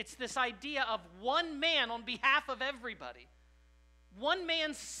so it's this idea of one man on behalf of everybody. One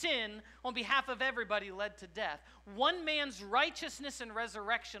man's sin on behalf of everybody led to death. One man's righteousness and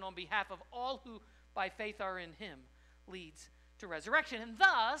resurrection on behalf of all who by faith are in him leads to resurrection. And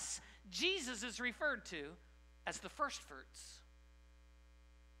thus, Jesus is referred to as the firstfruits.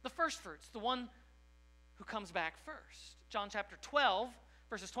 The firstfruits, the one who comes back first. John chapter 12,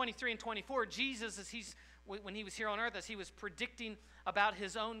 verses 23 and 24, Jesus, when he was here on earth, as he was predicting about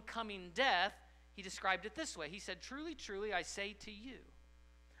his own coming death, he described it this way. He said, "Truly, truly, I say to you,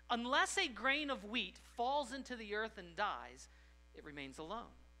 unless a grain of wheat falls into the earth and dies, it remains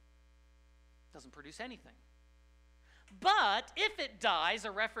alone. It doesn't produce anything. But if it dies,"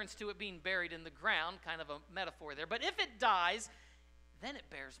 a reference to it being buried in the ground, kind of a metaphor there, "but if it dies, then it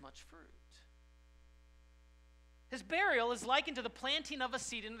bears much fruit." His burial is likened to the planting of a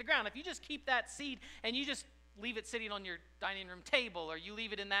seed into the ground. If you just keep that seed and you just leave it sitting on your dining room table, or you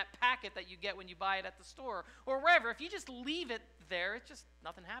leave it in that packet that you get when you buy it at the store, or wherever, if you just leave it there,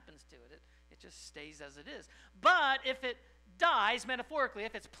 nothing happens to it. It just stays as it is. But if it dies, metaphorically,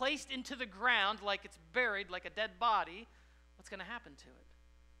 if it's placed into the ground like it's buried, like a dead body, what's going to happen to it?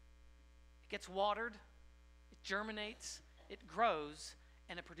 It gets watered, it germinates, it grows,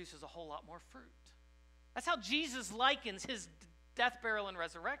 and it produces a whole lot more fruit. That's how Jesus likens his death, burial, and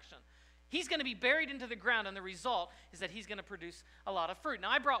resurrection. He's going to be buried into the ground, and the result is that he's going to produce a lot of fruit.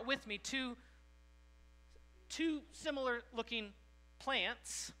 Now, I brought with me two similar-looking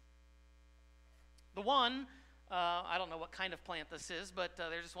plants. The one, I don't know what kind of plant this is, but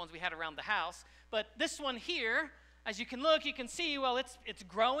they're just ones we had around the house. But this one here, as you can look, you can see, well, it's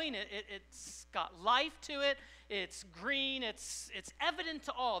growing. It's got life to it. It's green. It's evident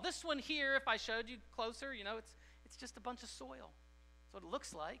to all. This one here, if I showed you closer, it's just a bunch of soil. That's what it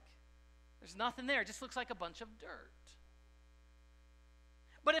looks like. There's nothing there. It just looks like a bunch of dirt.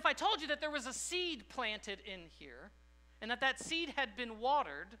 But if I told you that there was a seed planted in here, and that seed had been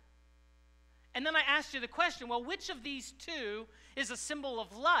watered, and then I asked you the question, well, which of these two is a symbol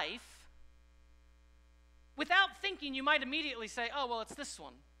of life? Without thinking, you might immediately say, oh, well, it's this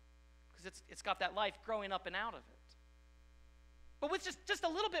one, because it's got that life growing up and out of it. But with just a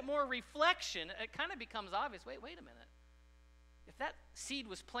little bit more reflection, it kind of becomes obvious. Wait a minute. If that seed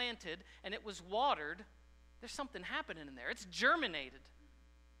was planted and it was watered, there's something happening in there. It's germinated.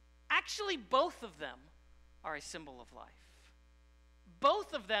 Actually, both of them are a symbol of life.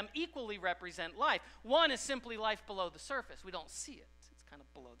 Both of them equally represent life. One is simply life below the surface. We don't see it. It's kind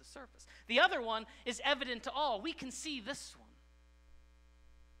of below the surface. The other one is evident to all. We can see this one.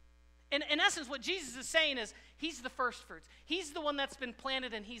 In essence, what Jesus is saying is he's the first fruits. He's the one that's been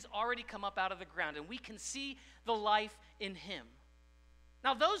planted, and he's already come up out of the ground, and we can see the life in him.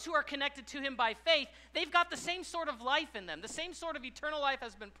 Now, those who are connected to him by faith, they've got the same sort of life in them. The same sort of eternal life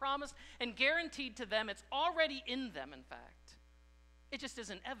has been promised and guaranteed to them. It's already in them, in fact. It just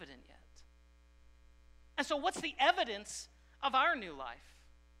isn't evident yet. And so what's the evidence of our new life?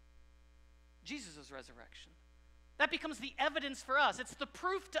 Jesus' resurrection. That becomes the evidence for us. It's the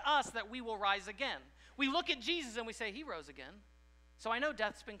proof to us that we will rise again. We look at Jesus and we say, he rose again. So I know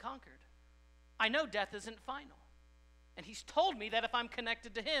death's been conquered. I know death isn't final. And he's told me that if I'm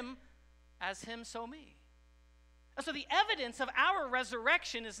connected to him, as him, so me. And so the evidence of our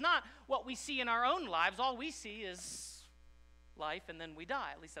resurrection is not what we see in our own lives. All we see is life and then we die.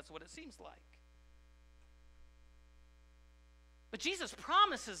 At least that's what it seems like. But Jesus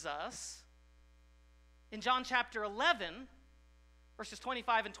promises us in John chapter 11, verses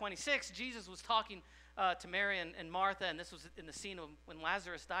 25 and 26, Jesus was talking to Mary and Martha, and this was in the scene of when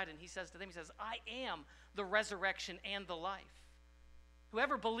Lazarus died, and he says to them, he says, I am the resurrection and the life.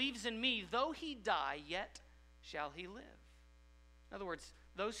 Whoever believes in me, though he die, yet shall he live. In other words,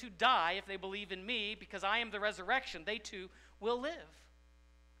 those who die, if they believe in me, because I am the resurrection, they too will live.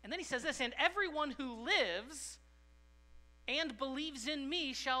 And then he says this, and everyone who lives and believes in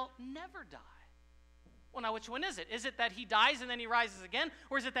me shall never die. Well, now which one is it? Is it that he dies and then he rises again,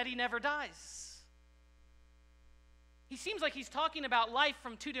 or is it that he never dies? He seems like he's talking about life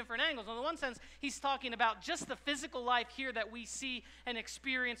from two different angles. In the one sense, he's talking about just the physical life here that we see and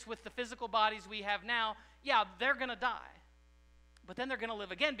experience with the physical bodies we have now. Yeah, they're going to die. But then they're going to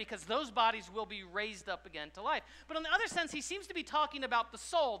live again because those bodies will be raised up again to life. But in the other sense, he seems to be talking about the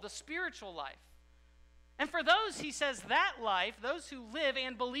soul, the spiritual life. And for those, he says, that life, those who live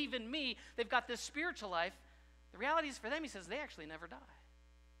and believe in me, they've got this spiritual life. The reality is for them, he says, they actually never die.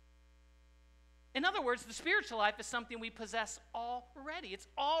 In other words, the spiritual life is something we possess already. It's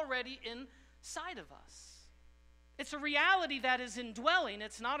already inside of us. It's a reality that is indwelling.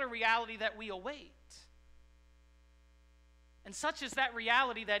 It's not a reality that we await. And such is that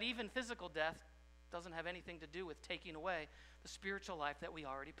reality that even physical death doesn't have anything to do with taking away the spiritual life that we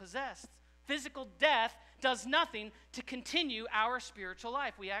already possess. Physical death does nothing to continue our spiritual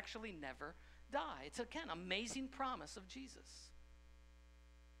life. We actually never die. It's, again, an amazing promise of Jesus.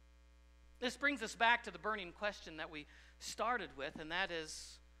 This brings us back to the burning question that we started with, and that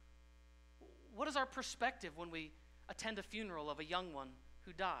is, what is our perspective when we attend a funeral of a young one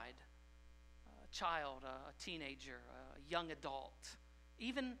who died? A child, a teenager, a young adult,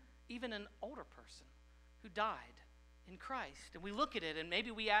 even an older person who died in Christ. And we look at it and maybe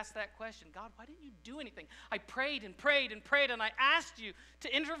we ask that question, God, why didn't you do anything? I prayed and prayed and prayed and I asked you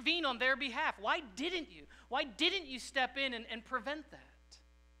to intervene on their behalf. Why didn't you? Why didn't you step in and prevent that?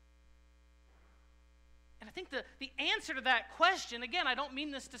 And I think the answer to that question, again, I don't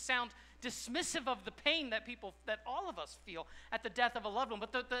mean this to sound dismissive of the pain that all of us feel at the death of a loved one.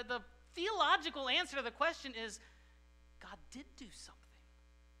 But the theological answer to the question is, God did do something.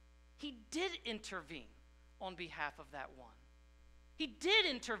 He did intervene on behalf of that one. He did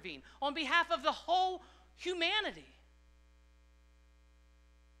intervene on behalf of the whole humanity.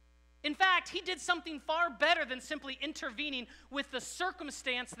 In fact, he did something far better than simply intervening with the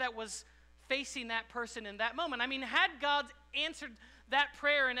circumstance that was facing that person in that moment. I mean, had God answered that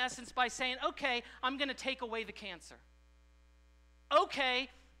prayer in essence by saying, okay, I'm going to take away the cancer. Okay,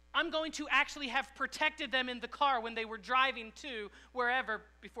 I'm going to actually have protected them in the car when they were driving to wherever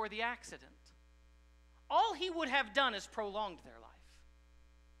before the accident. All he would have done is prolonged their life.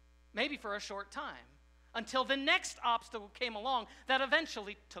 Maybe for a short time, until the next obstacle came along that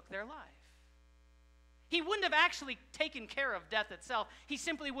eventually took their life. He wouldn't have actually taken care of death itself. He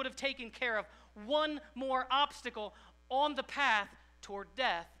simply would have taken care of one more obstacle on the path toward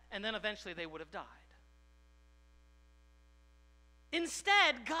death, and then eventually they would have died.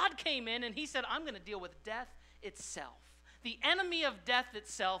 Instead, God came in and he said, I'm going to deal with death itself. The enemy of death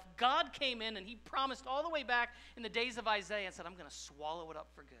itself. God came in and he promised all the way back in the days of Isaiah and said, I'm going to swallow it up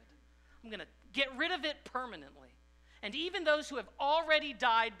for good. I'm going to get rid of it permanently. And even those who have already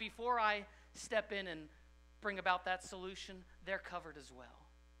died before I step in and bring about that solution, they're covered as well.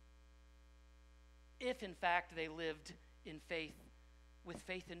 If, in fact, they lived in faith, with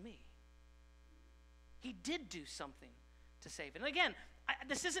faith in me. He did do something to save. And again,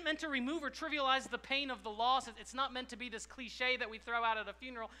 this isn't meant to remove or trivialize the pain of the loss. It's not meant to be this cliche that we throw out at a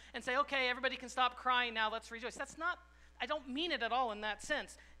funeral and say, okay, everybody can stop crying now, let's rejoice. That's not, I don't mean it at all in that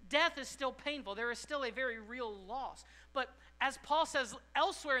sense. Death is still painful. There is still a very real loss. But as Paul says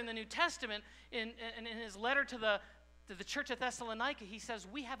elsewhere in the New Testament, in his letter to the church at Thessalonica, he says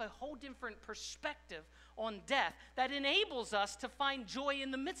we have a whole different perspective on death that enables us to find joy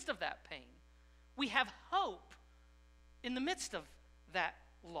in the midst of that pain. We have hope in the midst of that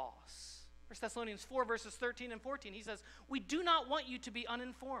loss. 1 Thessalonians 4, verses 13 and 14, he says, we do not want you to be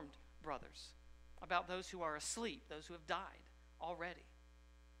uninformed, brothers, about those who are asleep, those who have died already.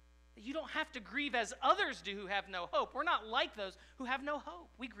 You don't have to grieve as others do who have no hope. We're not like those who have no hope.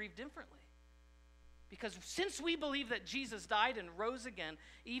 We grieve differently. Because since we believe that Jesus died and rose again,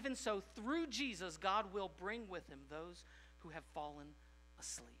 even so through Jesus, God will bring with him those who have fallen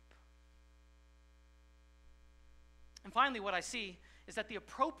asleep. And finally, what I see is that the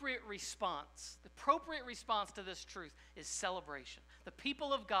appropriate response to this truth is celebration. The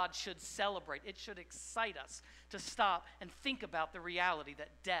people of God should celebrate. It should excite us to stop and think about the reality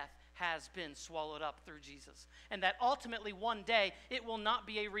that death has been swallowed up through Jesus. And that ultimately one day it will not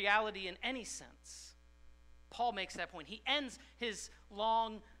be a reality in any sense. Paul makes that point. He ends his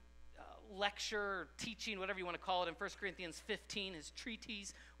long lecture, teaching, whatever you want to call it, in 1 Corinthians 15, his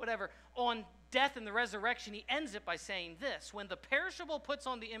treatise, whatever, on death and the resurrection. He ends it by saying this: when the perishable puts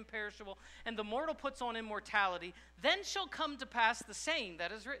on the imperishable and the mortal puts on immortality, then shall come to pass the saying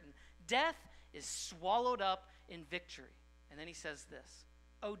that is written, death is swallowed up in victory. And then he says this: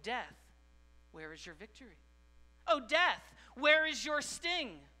 O death, where is your victory? O death, where is your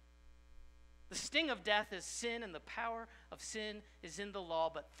sting? The sting of death is sin, and the power of sin is in the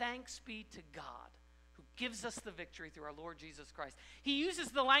law. But thanks be to God, who gives us the victory through our Lord Jesus Christ. He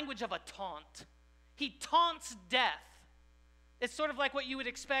uses the language of a taunt. He taunts death. It's sort of like what you would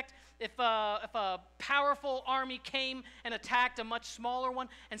expect if a powerful army came and attacked a much smaller one,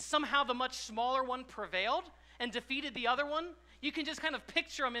 and somehow the much smaller one prevailed and defeated the other one. You can just kind of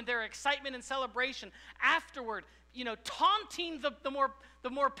picture them in their excitement and celebration afterward, taunting the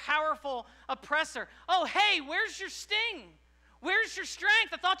more powerful oppressor. Oh, hey, where's your sting? Where's your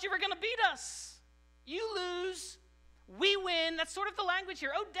strength? I thought you were going to beat us. You lose. We win. That's sort of the language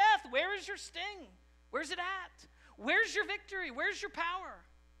here. Oh, death, where is your sting? Where's it at? Where's your victory? Where's your power?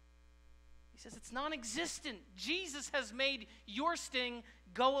 He says it's non-existent. Jesus has made your sting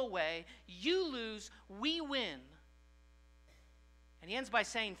go away. You lose. We win. And he ends by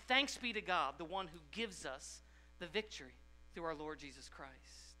saying, thanks be to God, the one who gives us the victory through our Lord Jesus Christ.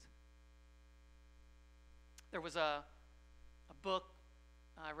 There was a book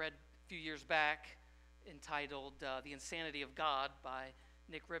I read a few years back entitled The Insanity of God by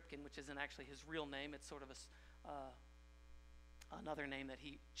Nick Ripken, which isn't actually his real name. It's sort of another name that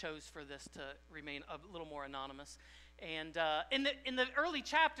he chose for this to remain a little more anonymous. And in the early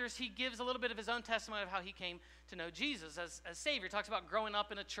chapters, he gives a little bit of his own testimony of how he came to know Jesus as Savior. He talks about growing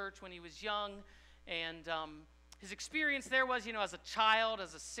up in a church when he was young, and his experience there was, as a child,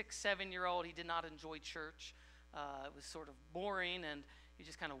 as a 6-7-year-old, he did not enjoy church. It was sort of boring, and he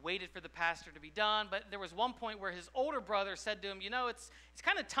just kind of waited for the pastor to be done. But there was one point where his older brother said to him, it's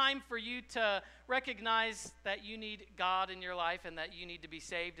kind of time for you to recognize that you need God in your life and that you need to be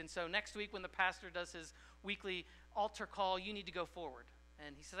saved. And so next week when the pastor does his weekly altar call, you need to go forward.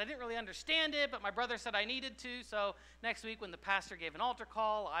 And he says, I didn't really understand it, but my brother said I needed to. So next week when the pastor gave an altar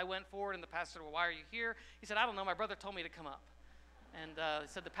call, I went forward, and the pastor said, well, why are you here? He said, I don't know. My brother told me to come up. And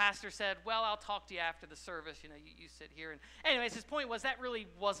the pastor said, well, I'll talk to you after the service. You sit here. And anyways, his point was that really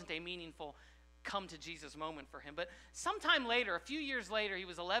wasn't a meaningful come to Jesus moment for him. But sometime later, a few years later, he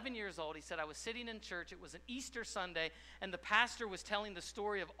was 11 years old. He said, I was sitting in church. It was an Easter Sunday, and the pastor was telling the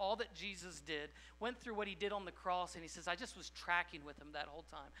story of all that Jesus did, went through what he did on the cross, and he says, I just was tracking with him that whole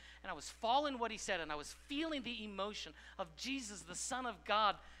time. And I was following what he said, and I was feeling the emotion of Jesus, the Son of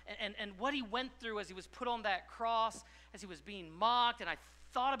God, and what he went through as he was put on that cross, as he was being mocked, and I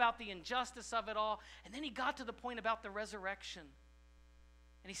thought about the injustice of it all. And then he got to the point about the resurrection.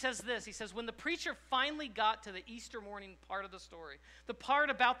 And he says this, he says, when the preacher finally got to the Easter morning part of the story, the part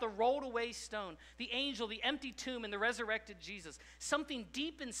about the rolled away stone, the angel, the empty tomb, and the resurrected Jesus, something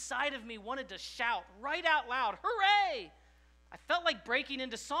deep inside of me wanted to shout right out loud, hooray! I felt like breaking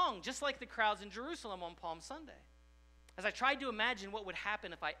into song, just like the crowds in Jerusalem on Palm Sunday. As I tried to imagine what would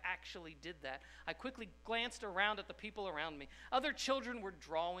happen if I actually did that, I quickly glanced around at the people around me. Other children were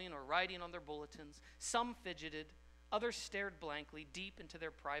drawing or writing on their bulletins. Some fidgeted. Others stared blankly, deep into their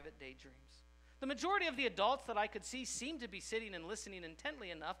private daydreams. The majority of the adults that I could see seemed to be sitting and listening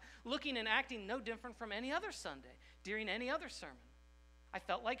intently enough, looking and acting no different from any other Sunday, during any other sermon. I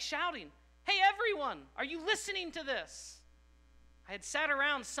felt like shouting, hey everyone, are you listening to this? I had sat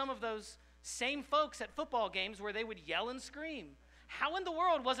around some of those same folks at football games where they would yell and scream. How in the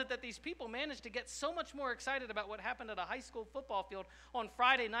world was it that these people managed to get so much more excited about what happened at a high school football field on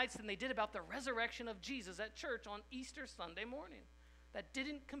Friday nights than they did about the resurrection of Jesus at church on Easter Sunday morning? That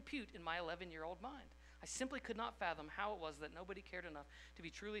didn't compute in my 11-year-old mind. I simply could not fathom how it was that nobody cared enough to be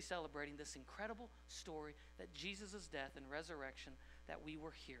truly celebrating this incredible story that Jesus' death and resurrection that we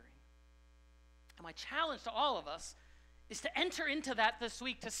were hearing. And my challenge to all of us is to enter into that this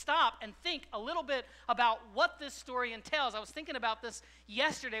week, to stop and think a little bit about what this story entails. I was thinking about this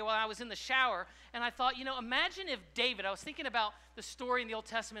yesterday while I was in the shower, and I thought, imagine if David, I was thinking about the story in the Old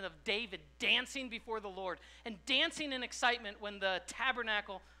Testament of David dancing before the Lord, and dancing in excitement when the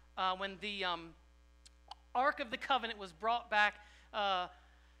tabernacle, when the Ark of the Covenant was brought back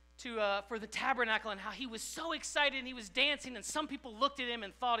for the tabernacle, and how he was so excited and he was dancing, and some people looked at him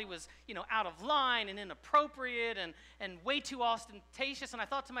and thought he was, out of line and inappropriate and way too ostentatious. And I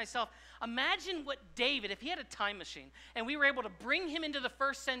thought to myself, imagine what David, if he had a time machine and we were able to bring him into the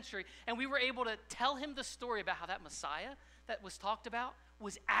first century and we were able to tell him the story about how that Messiah that was talked about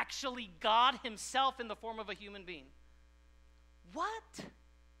was actually God himself in the form of a human being. What?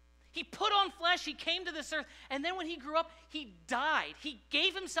 He put on flesh, he came to this earth, and then when he grew up, he died. He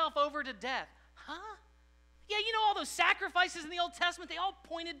gave himself over to death. Huh? Yeah, all those sacrifices in the Old Testament, they all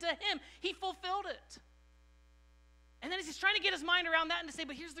pointed to him. He fulfilled it. And then he's trying to get his mind around that and to say,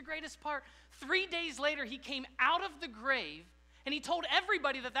 but here's the greatest part. 3 days later, he came out of the grave, and he told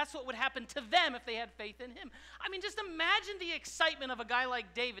everybody that that's what would happen to them if they had faith in him. I mean, just imagine the excitement of a guy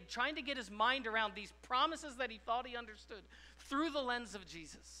like David trying to get his mind around these promises that he thought he understood through the lens of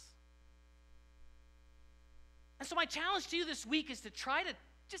Jesus. And so my challenge to you this week is to try to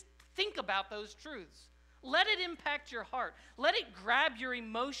just think about those truths. Let it impact your heart. Let it grab your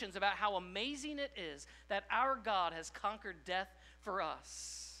emotions about how amazing it is that our God has conquered death for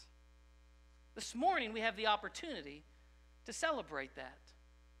us. This morning we have the opportunity to celebrate that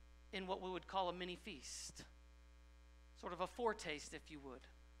in what we would call a mini feast. Sort of a foretaste, if you would.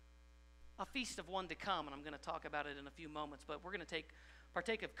 A feast of one to come, and I'm going to talk about it in a few moments, but we're going to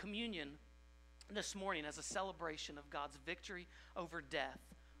partake of communion this morning as a celebration of God's victory over death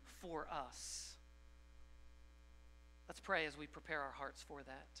for us. Let's pray as we prepare our hearts for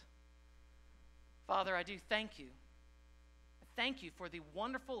that. Father, I do thank you. I thank you for the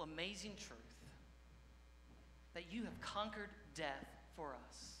wonderful, amazing truth that you have conquered death for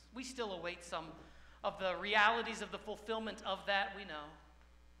us. We still await some of the realities of the fulfillment of that, we know.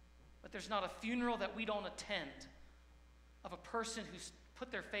 But there's not a funeral that we don't attend of a person who's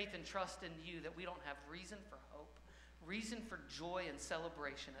put their faith and trust in you that we don't have reason for hope, reason for joy and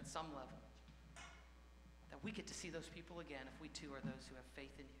celebration at some level. That we get to see those people again if we too are those who have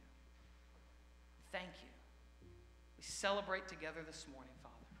faith in you. Thank you. We celebrate together this morning,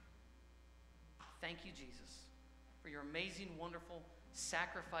 Father. Thank you, Jesus, for your amazing, wonderful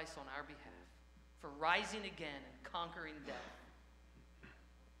sacrifice on our behalf, for rising again and conquering death.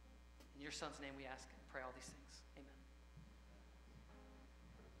 In your Son's name we ask and pray all these things. Amen.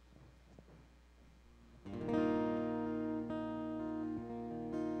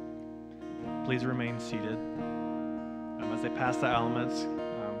 please remain seated. As they pass the elements,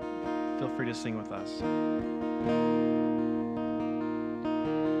 feel free to sing with us.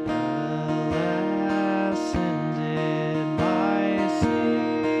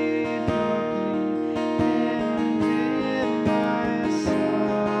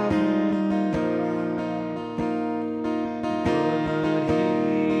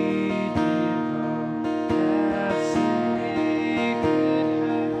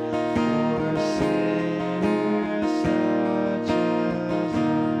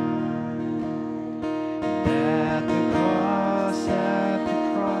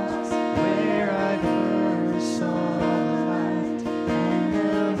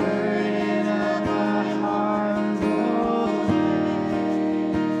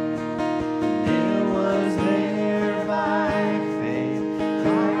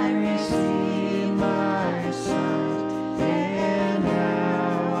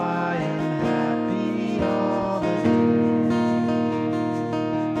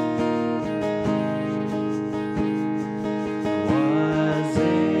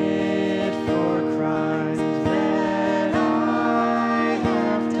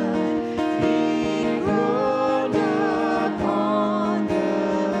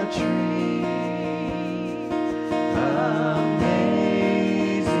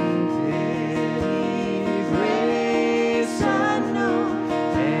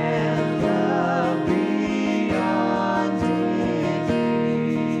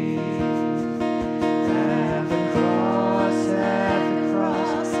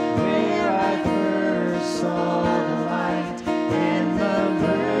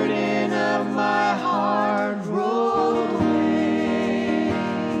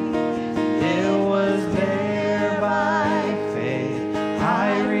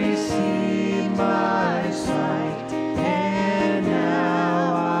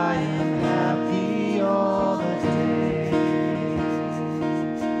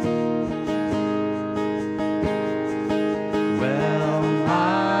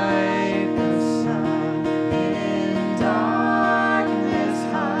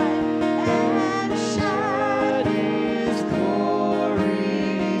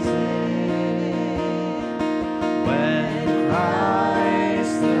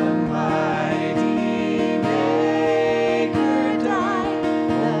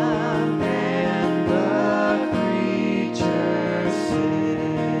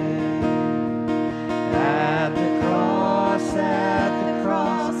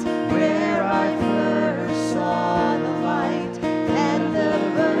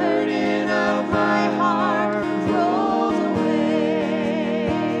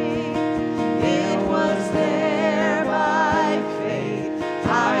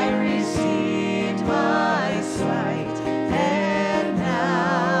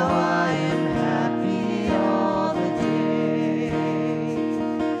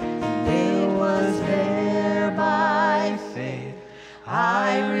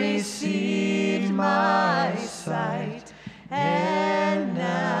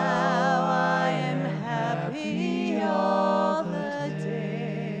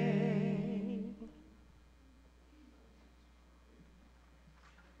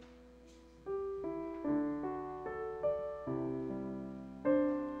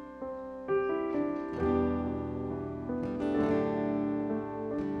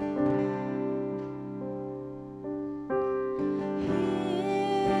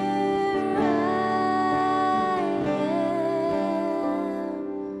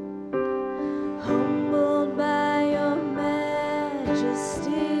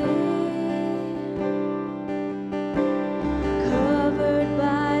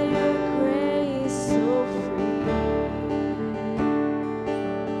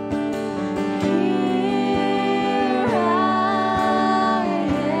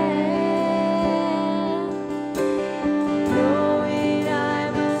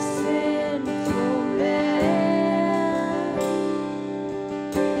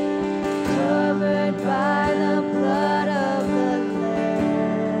 Covered by the blood of the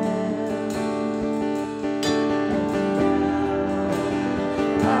Lamb.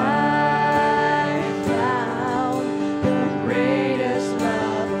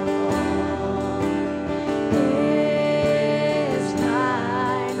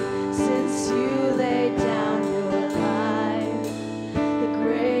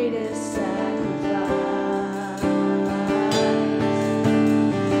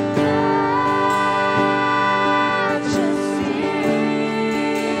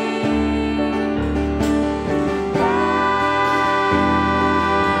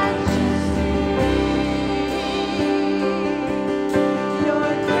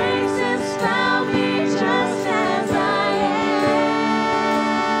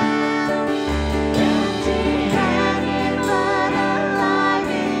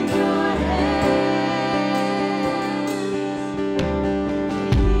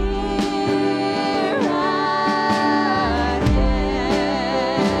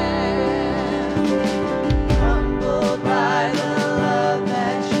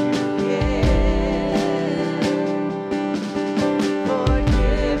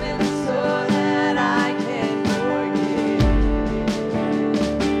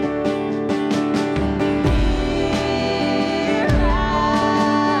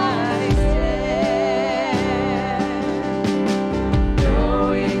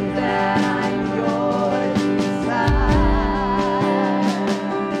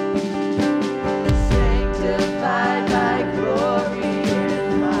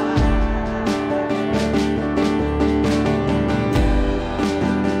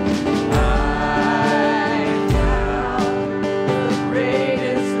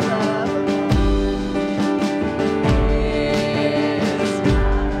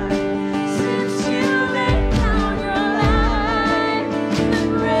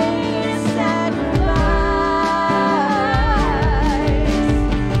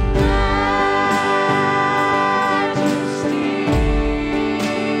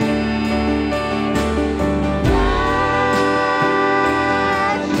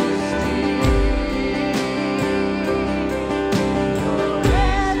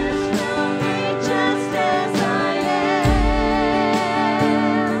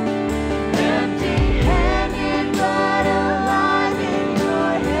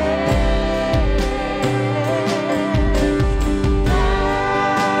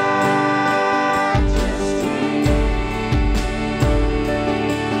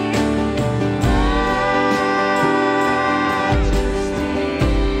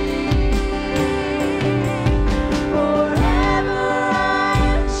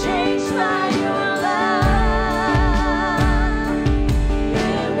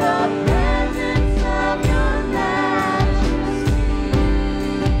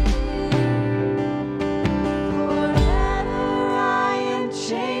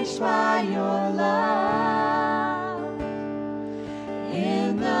 by your love,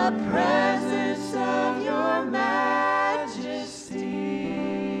 in the presence of your majesty.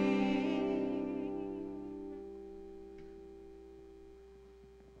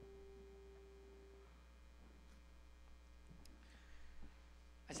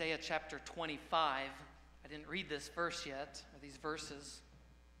 Isaiah chapter 25. I didn't read this verse yet, or these verses.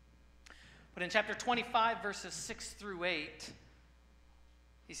 But in chapter 25, verses 6 through 8,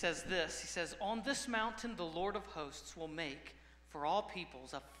 he says this. He says, "On this mountain the Lord of hosts will make for all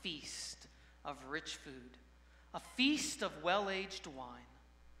peoples a feast of rich food, a feast of well-aged wine,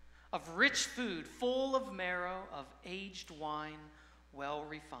 of rich food full of marrow, of aged wine well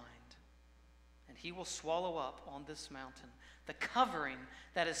refined. And he will swallow up on this mountain the covering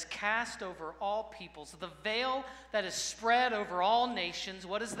that is cast over all peoples, the veil that is spread over all nations."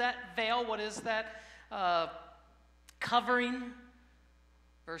 What is that veil? What is that covering?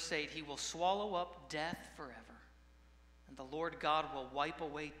 Verse 8, "He will swallow up death forever. And the Lord God will wipe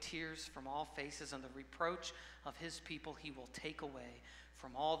away tears from all faces, and the reproach of his people he will take away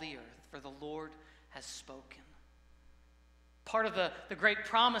from all the earth, for the Lord has spoken." Part of the great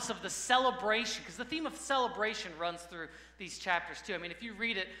promise of the celebration, because the theme of celebration runs through these chapters too. I mean, if you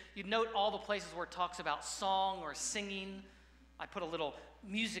read it, you'd note all the places where it talks about song or singing. I put a little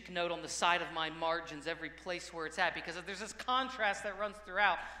music note on the side of my margins every place where it's at, because there's this contrast that runs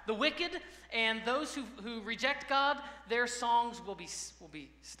throughout. The wicked and those who reject God, their songs will be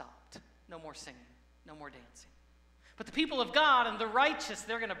stopped. No more singing, no more dancing. But the people of God and the righteous,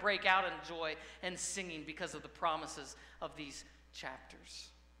 they're going to break out in joy and singing because of the promises of these chapters.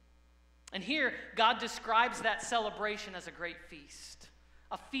 And here, God describes that celebration as a great feast,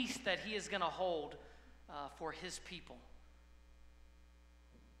 a feast that he is going to hold for his people.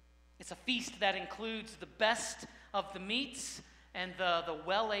 It's a feast that includes the best of the meats and the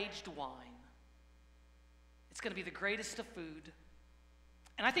well-aged wine. It's going to be the greatest of food.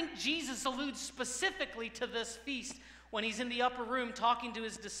 And I think Jesus alludes specifically to this feast when he's in the upper room talking to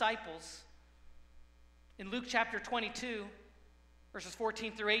his disciples. In Luke chapter 22, verses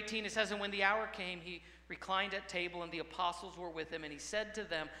 14 through 18, it says, "And when the hour came, he reclined at table, and the apostles were with him. And he said to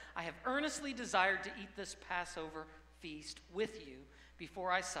them, 'I have earnestly desired to eat this Passover feast with you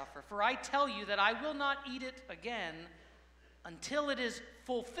before I suffer. For I tell you that I will not eat it again until it is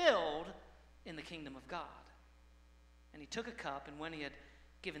fulfilled in the kingdom of God.' And he took a cup, and when he had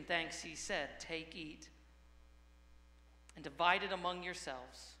given thanks, he said, 'Take, eat, and divide it among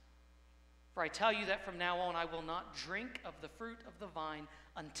yourselves. For I tell you that from now on I will not drink of the fruit of the vine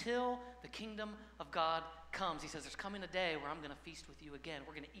until the kingdom of God comes.'" He says, there's coming a day where I'm going to feast with you again.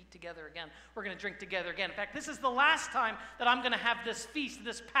 We're going to eat together again. We're going to drink together again. In fact, this is the last time that I'm going to have this feast,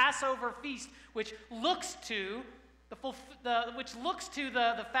 this Passover feast, which looks to the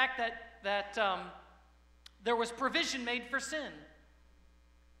fact that there was provision made for sin.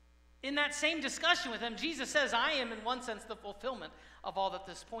 In that same discussion with him, Jesus says, "I am in one sense the fulfillment of all that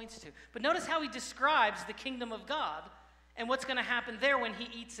this points to." But notice how he describes the kingdom of God and what's going to happen there when he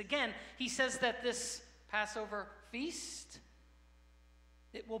eats again. He says that this Passover feast,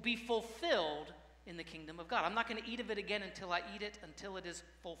 it will be fulfilled in the kingdom of God. I'm not going to eat of it again until I eat it, until it is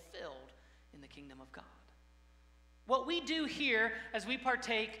fulfilled in the kingdom of God. What we do here as we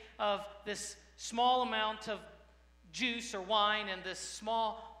partake of this small amount of juice or wine and this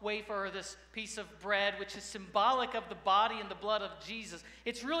small wafer or this piece of bread, which is symbolic of the body and the blood of Jesus,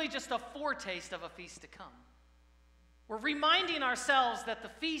 it's really just a foretaste of a feast to come. We're reminding ourselves that the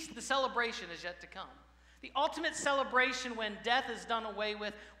feast, the celebration, is yet to come. The ultimate celebration when death is done away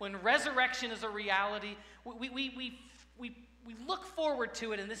with, when resurrection is a reality, we look forward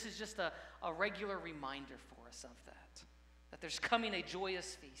to it, and this is just a regular reminder for us of that there's coming a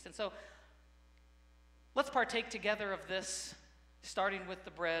joyous feast. And so let's partake together of this, starting with the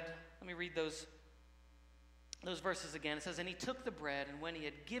bread. Let me read those verses again. It says, "And he took the bread, and when he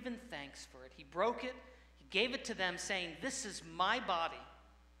had given thanks for it, he broke it, he gave it to them, saying, 'This is my body,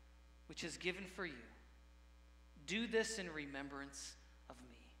 which is given for you. Do this in remembrance of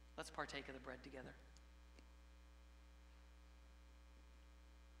me.'" Let's partake of the bread together.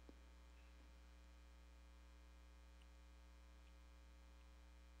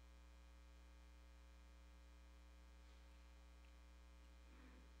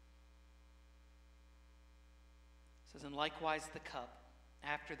 It says, "And likewise the cup,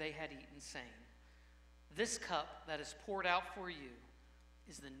 after they had eaten, saying, 'This cup that is poured out for you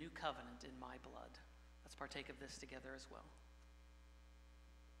is the new covenant in my blood.'" Let's partake of this together as well.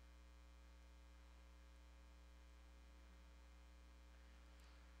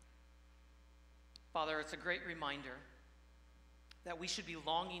 Father, it's a great reminder that we should be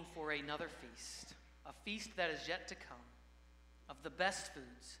longing for another feast, a feast that is yet to come, of the best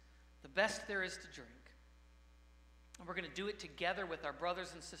foods, the best there is to drink. And we're going to do it together with our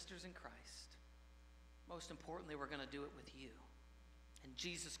brothers and sisters in Christ. Most importantly, we're going to do it with you. And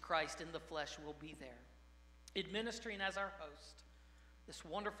Jesus Christ in the flesh will be there, administering as our host this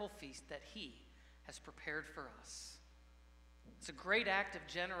wonderful feast that he has prepared for us. It's a great act of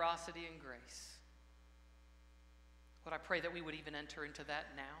generosity and grace. Lord, I pray that we would even enter into that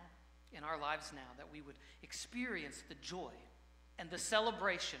now, in our lives now, that we would experience the joy and the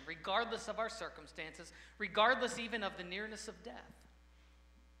celebration, regardless of our circumstances, regardless even of the nearness of death,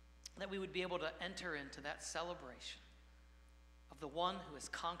 that we would be able to enter into that celebration of the one who has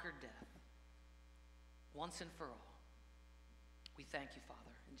conquered death once and for all. We thank you,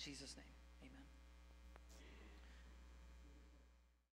 Father, in Jesus' name.